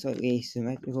synchronous, slightly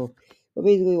asymmetrical. But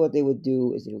basically what they would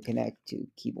do is they would connect to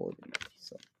keyboard and mouse.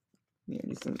 So,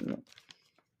 just something else.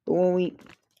 But when we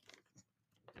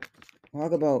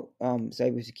talk about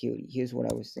cybersecurity, here's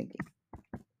what I was thinking.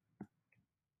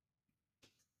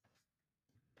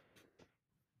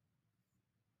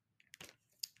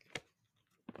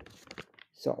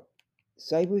 So,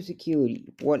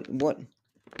 cybersecurity, what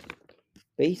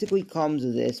basically comes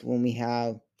of this when we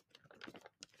have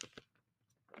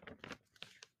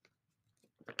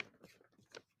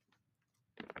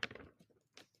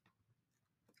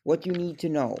what you need to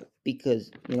know,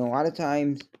 because a lot of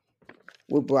times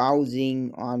we're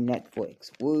browsing on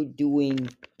Netflix, we're doing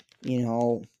you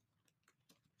know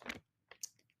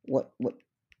what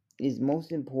is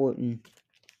most important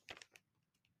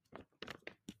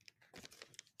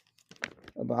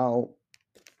about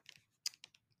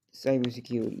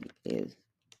cybersecurity is,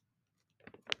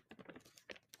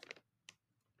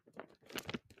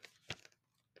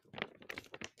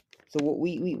 so what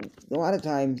we a lot of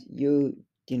times you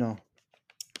know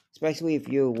especially if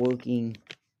you're working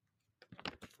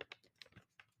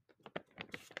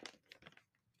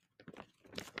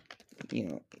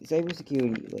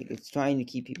cybersecurity, like, it's trying to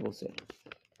keep people safe.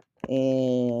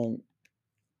 And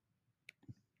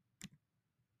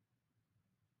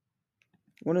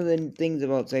one of the things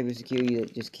about cybersecurity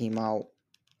that just came out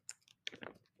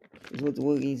is what the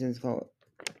working sense called,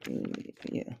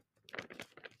 yeah,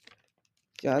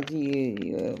 jobs,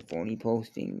 phony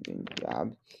postings and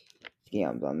job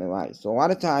scams on the rise. So a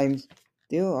lot of times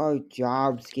there are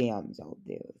job scams out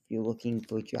there if you're looking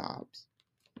for jobs.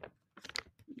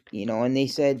 And they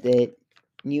said that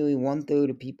nearly 1/3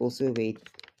 of people surveyed,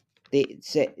 they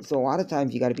said, so a lot of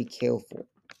times you got to be careful.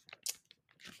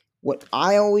 What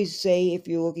I always say, if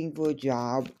you're looking for a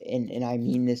job, and I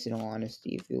mean this in all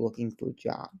honesty, if you're looking for a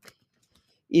job,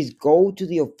 is go to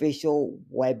the official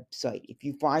website. If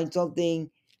you find something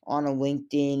on a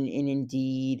LinkedIn, and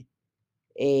Indeed,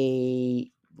 a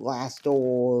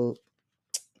Glassdoor,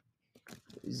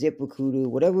 ZipRecruiter,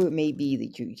 whatever it may be,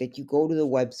 that you go to the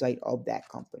website of that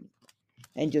company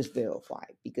and just verify,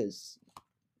 because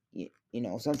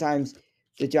sometimes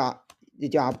the job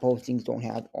postings don't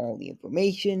have all the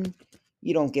information.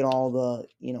 You don't get all the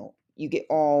you get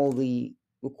all the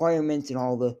requirements and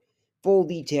all the full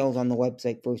details on the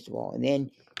website first of all, and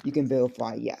then you can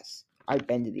verify, yes, I've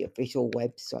been to the official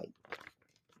website,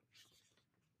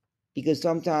 because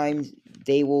sometimes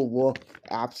they will look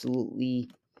absolutely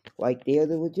like they're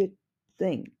the legit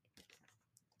thing,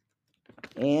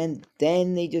 and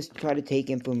then they just try to take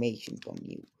information from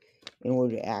you in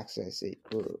order to access it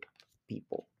for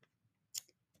people.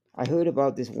 I heard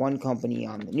about this one company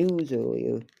on the news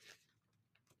earlier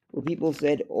where people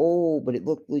said, oh, but it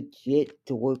looked legit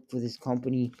to work for this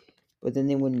company, but then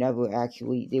they were never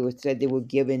actually, said they were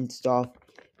given stuff,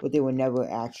 but they were never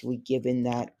actually given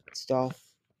that stuff.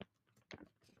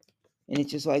 And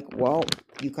it's just like, well,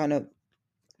 you kind of,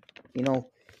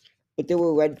 but there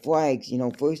were red flags.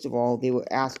 First of all, they were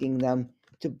asking them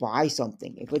to buy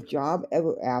something. If a job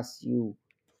ever asks you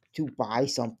to buy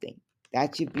something,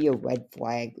 that should be a red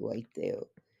flag right there,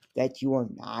 that you are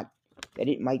not, that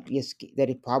it might be that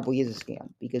it probably is a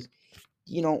scam. Because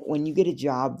when you get a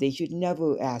job, they should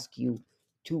never ask you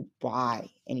to buy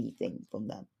anything from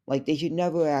them. Like, they should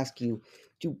never ask you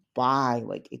to buy,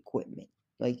 like, equipment.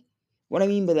 Like, what I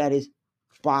mean by that is,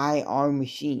 buy our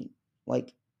machine,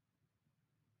 like,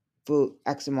 for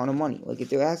X amount of money. Like, if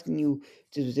they're asking you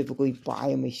to specifically buy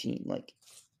a machine, like,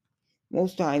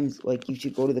 most times, like, you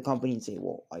should go to the company and say,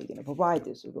 well, are you going to provide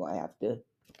this, or do I have to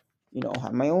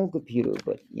have my own computer?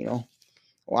 But a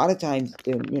lot of times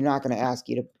they're not going to ask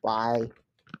you to buy,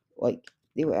 like,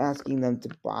 they were asking them to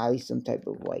buy some type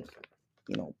of, like,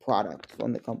 product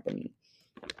from the company,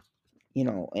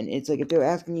 and it's like, if they're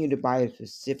asking you to buy a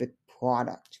specific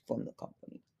product from the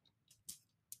company,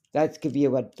 that could be a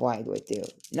red flag right there.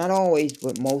 Not always,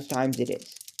 but most times it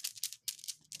is.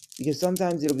 Because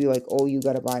sometimes it'll be like, oh, you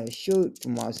got to buy a shirt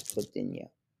from us, but then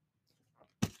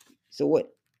so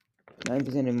what?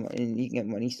 9% and you can get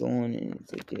money stolen, and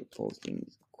it's legit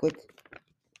postings.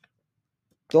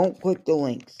 Don't click the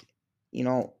links.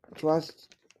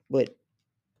 Trust, but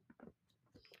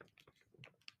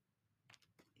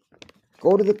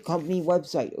go to the company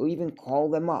website, or even call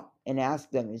them up and ask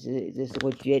them, is this a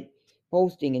legit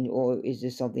posting, or is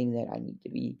this something that I need to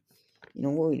be,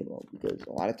 worried about? Because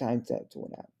a lot of times that's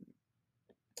what happens.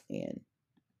 And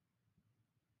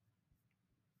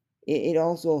it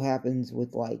also happens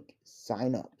with, like,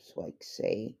 signups, like,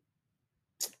 say,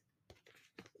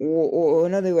 or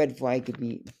another red flag could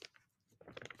be,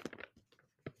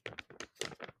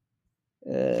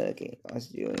 okay, us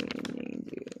doing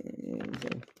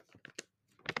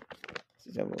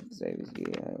several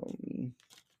cybersecurity.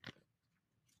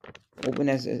 Open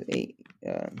SSA.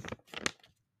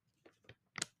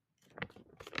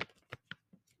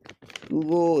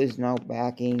 Google is now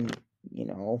backing,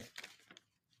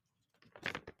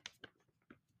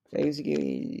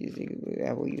 cybersecurity using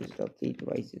Apple used to update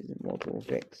devices and multiple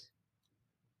fix.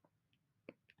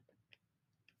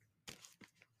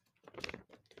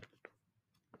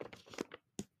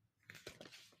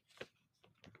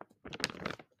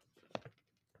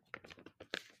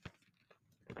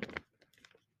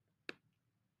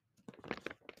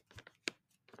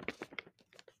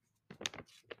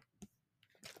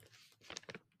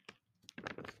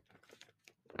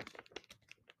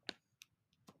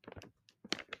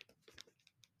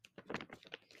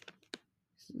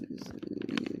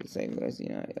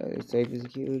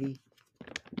 cybersecurity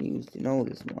news to know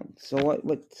this month. So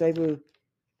what cyber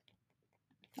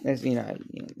espionage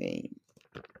campaign?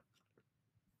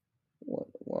 What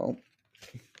well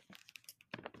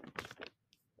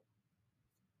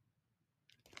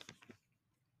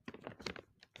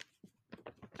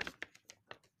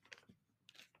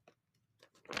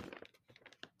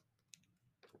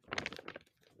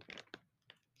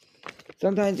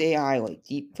sometimes AI like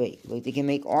deep fake, like they can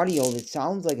make audio that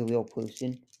sounds like a real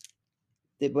person,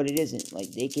 but it isn't.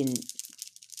 Like they can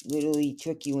literally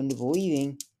trick you into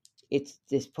believing it's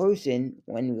this person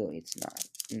when really it's not.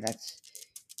 And that's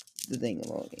the thing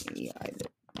about AI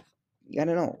that you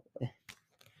gotta know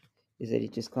is that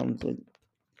it just comes with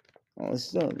all this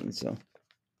stuff, and so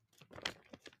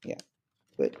yeah,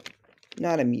 but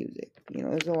not in music.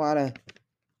 There's a lot of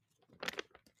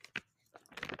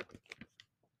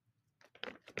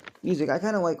music. I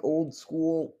kind of like old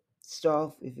school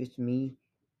stuff if it's me,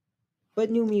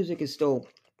 but new music is still,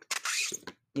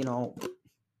 you know,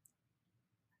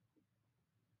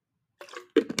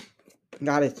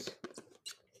 not it's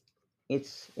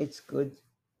good.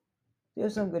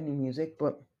 There's some good new music,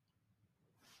 but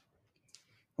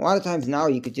a lot of times now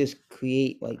you could just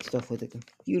create like stuff with a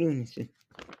computer, and it's just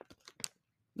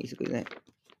basically that.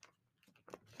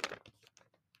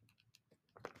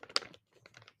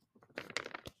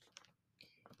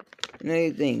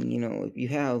 Another thing, if you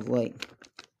have like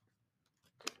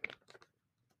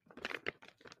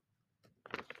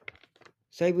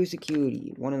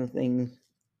cybersecurity, one of the things,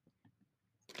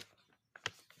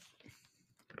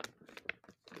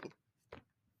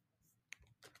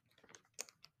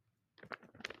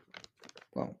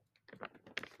 well,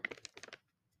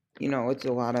 it's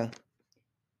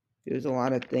there's a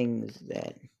lot of things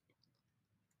that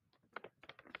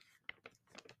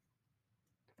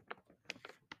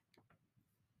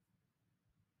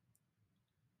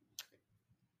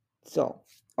so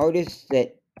artists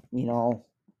that you know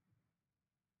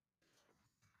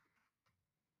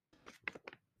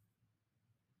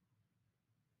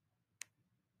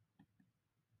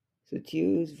so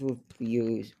Tears for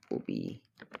Fears will be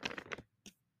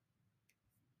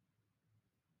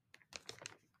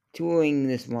touring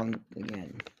this month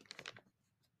again.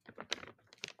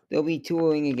 They'll be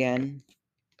touring again.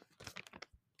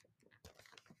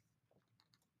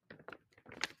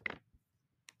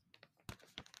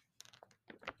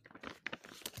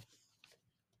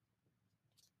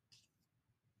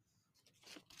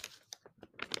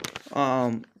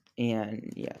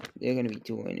 And yeah, they're gonna be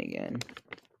touring again.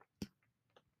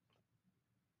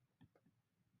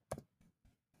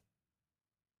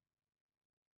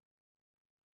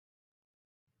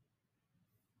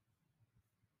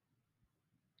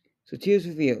 So Tears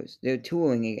for Fears, they're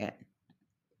touring again.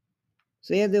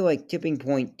 So they had their like tipping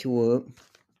point tour,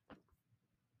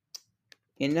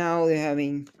 and now they're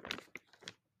having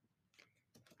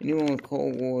a new one with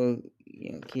Cold War,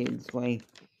 kids playing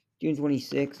June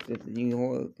 26th at the New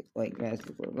York like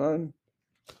Madison Square Garden,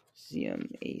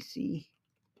 CMAC.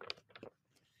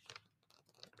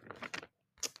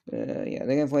 Yeah,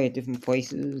 they're gonna play at different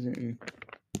places, and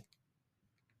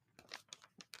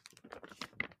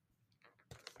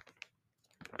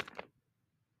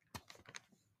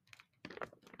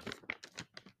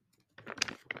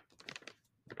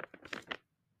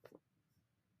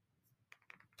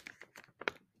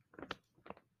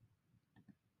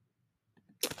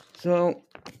so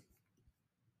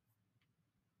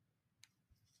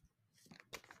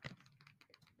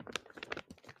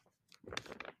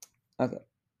okay.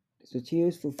 So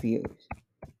Tears for Fears.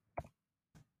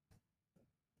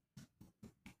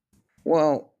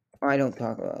 Well, I don't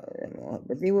talk about them a lot,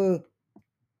 but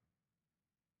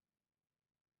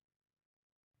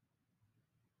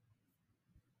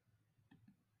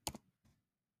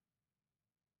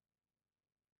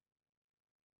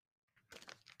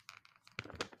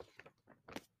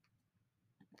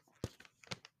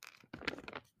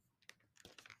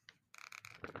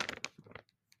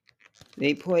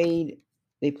they played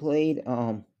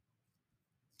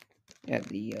at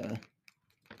the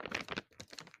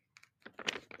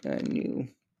new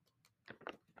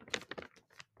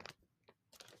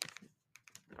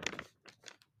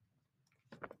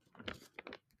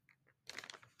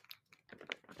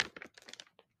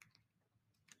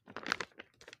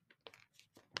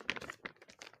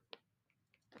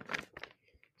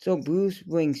so Bruce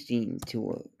Springsteen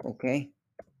tour, okay?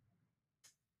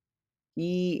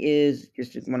 He is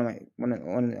just one of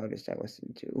the artists I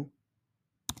listen to.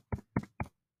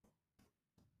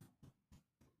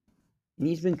 And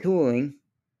he's been touring.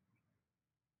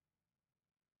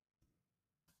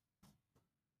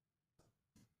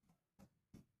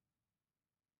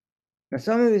 Now,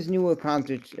 some of his newer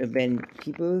concerts have been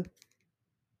cheaper.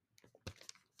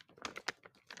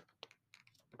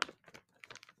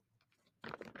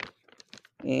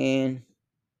 And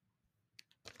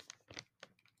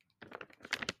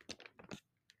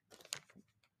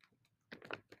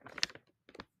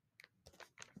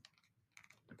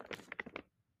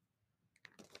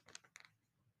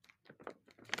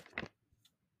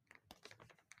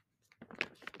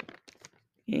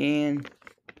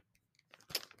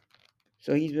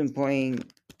so he's been playing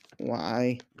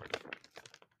live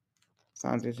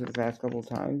concerts for the past couple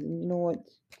times. And you know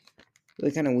what's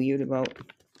really kind of weird about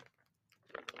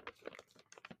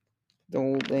the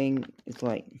whole thing? It's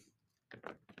like,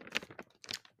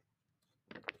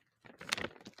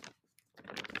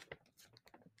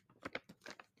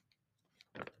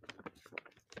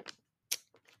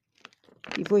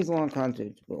 he plays long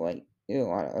concerts, but like, there are a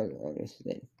lot of other artists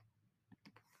that.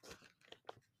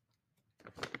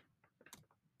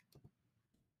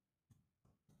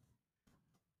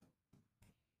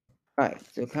 Alright,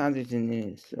 so concerts in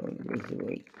this, so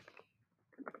basically,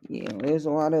 there's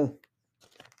a lot of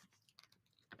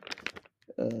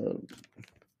uh,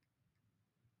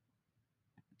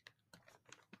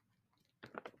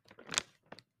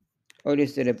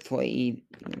 artists that have played,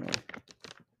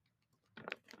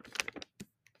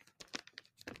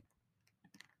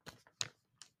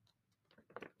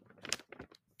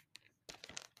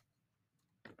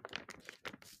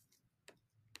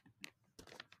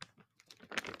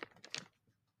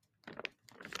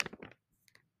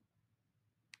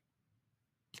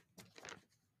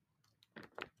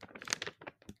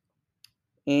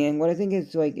 and what I think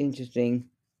is like interesting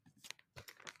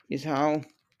is how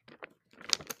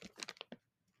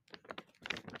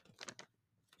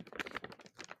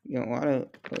a lot of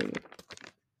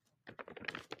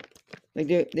like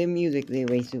their music, they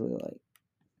basically like.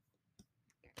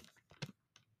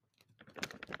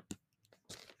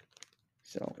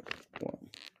 So,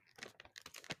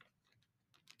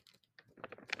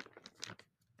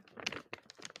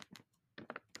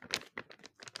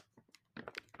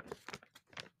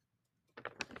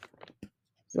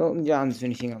 so Elton John's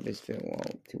finishing up his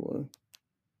farewell tour.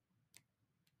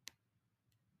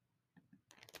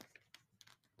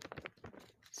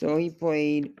 So he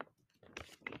played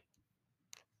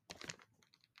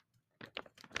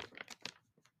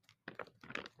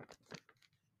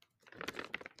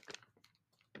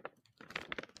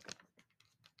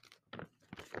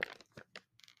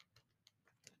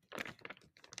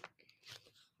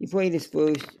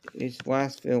his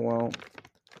last farewell.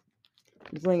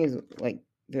 He's playing his like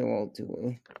farewell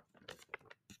tour.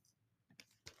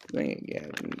 Playing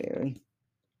at Gavin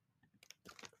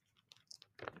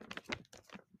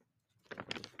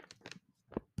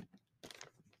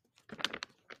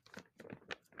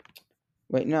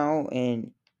right now,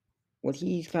 and what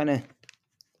he's kind of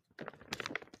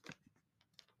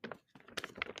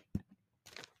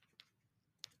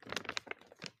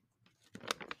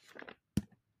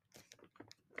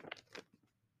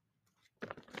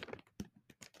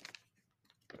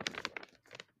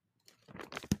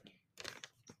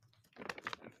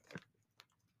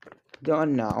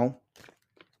done now.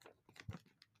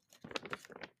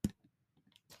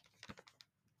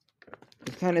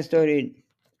 It's kind of started.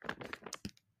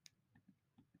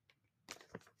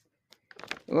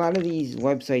 A lot of these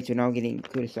websites are now getting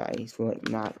criticized for like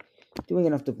not doing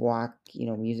enough to block,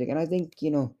 music, and I think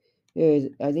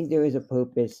there is a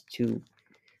purpose to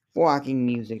blocking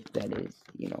music that is,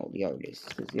 the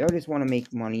artists, because the artists want to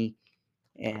make money,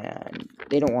 and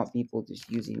they don't want people just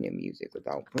using their music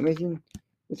without permission,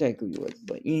 which I agree with.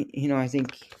 But I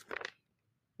think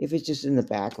if it's just in the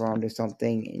background or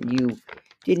something and you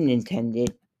didn't intend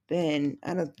it, then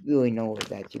I don't really know if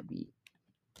that should be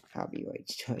copyright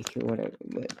strike or whatever.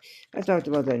 But I talked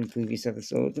about that in previous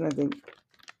episodes, and I think,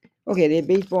 okay, they had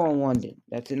baseball in London.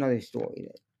 That's another story.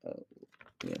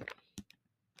 That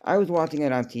I was watching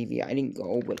it on TV. I didn't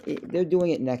go, but they're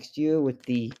doing it next year with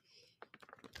the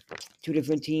two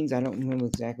different teams. I don't remember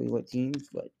exactly what teams,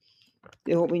 but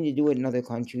they're hoping to do it in other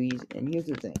countries. And here's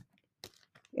the thing: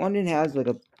 London has like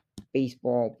a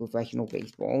professional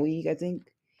baseball league. I think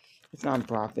it's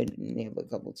non-profit, and they have a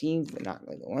couple teams, but not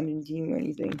like a London team or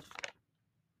anything.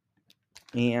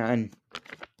 And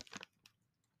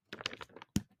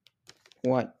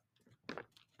what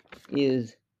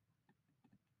is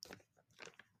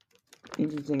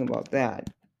interesting about that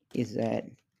is that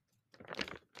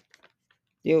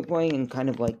they were playing in kind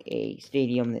of like a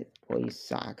stadium that plays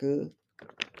soccer.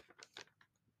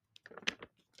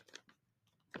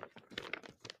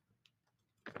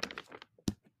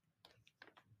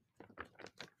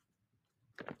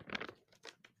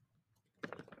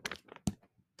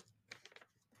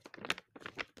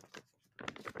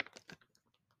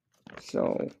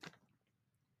 So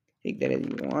take that as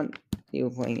you want. They were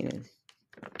playing in a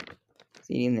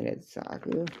stadium that had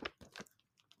soccer.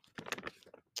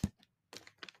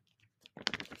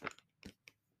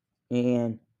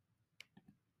 And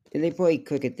they play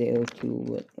cricket there too,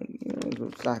 but it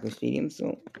was a soccer stadium,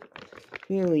 so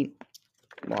really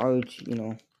large,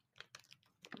 and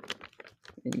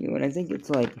I think it's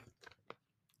like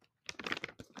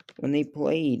when they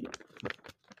played,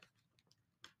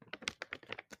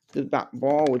 the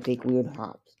ball would take weird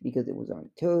hops because it was on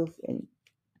turf, and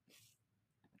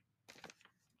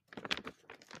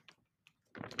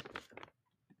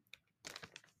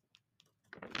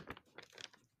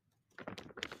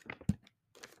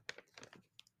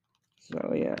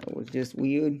so yeah, it was just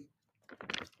weird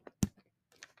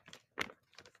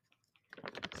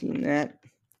seeing that.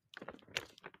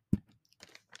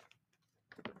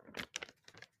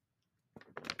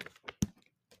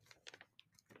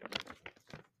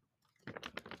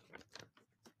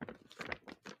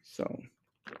 So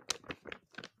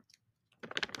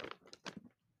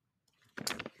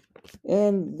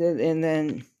and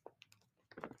then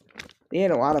they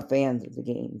had a lot of fans at the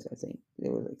games. I think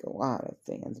there was like a lot of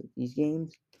fans at these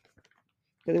games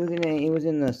because it was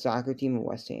in the soccer team of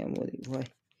West Ham where they play,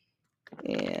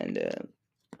 and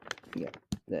yeah,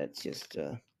 that's just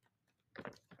so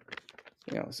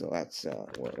that's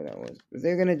what that was. But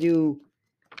they're gonna do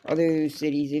other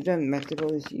cities. They've done Mexico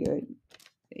this year.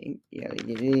 Yeah,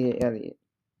 they did.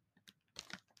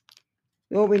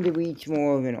 They're hoping to reach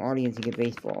more of an audience and get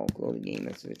baseball grow the game.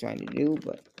 That's what they're trying to do,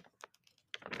 but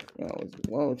it was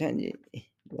well attended.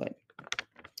 But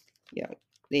yeah,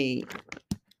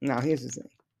 now here's the thing.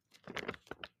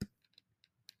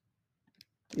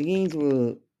 The games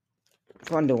were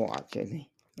fun to watch, I think.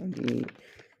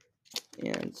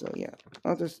 And so yeah,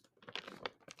 I'll just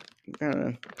kind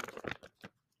of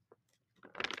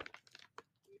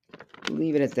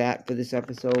leave it at that for this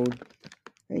episode.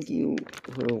 Thank you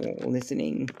for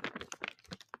listening,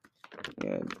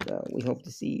 and we hope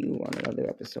to see you on another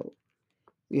episode.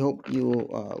 We hope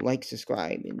you'll like,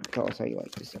 subscribe, and tell us how you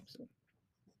like this episode.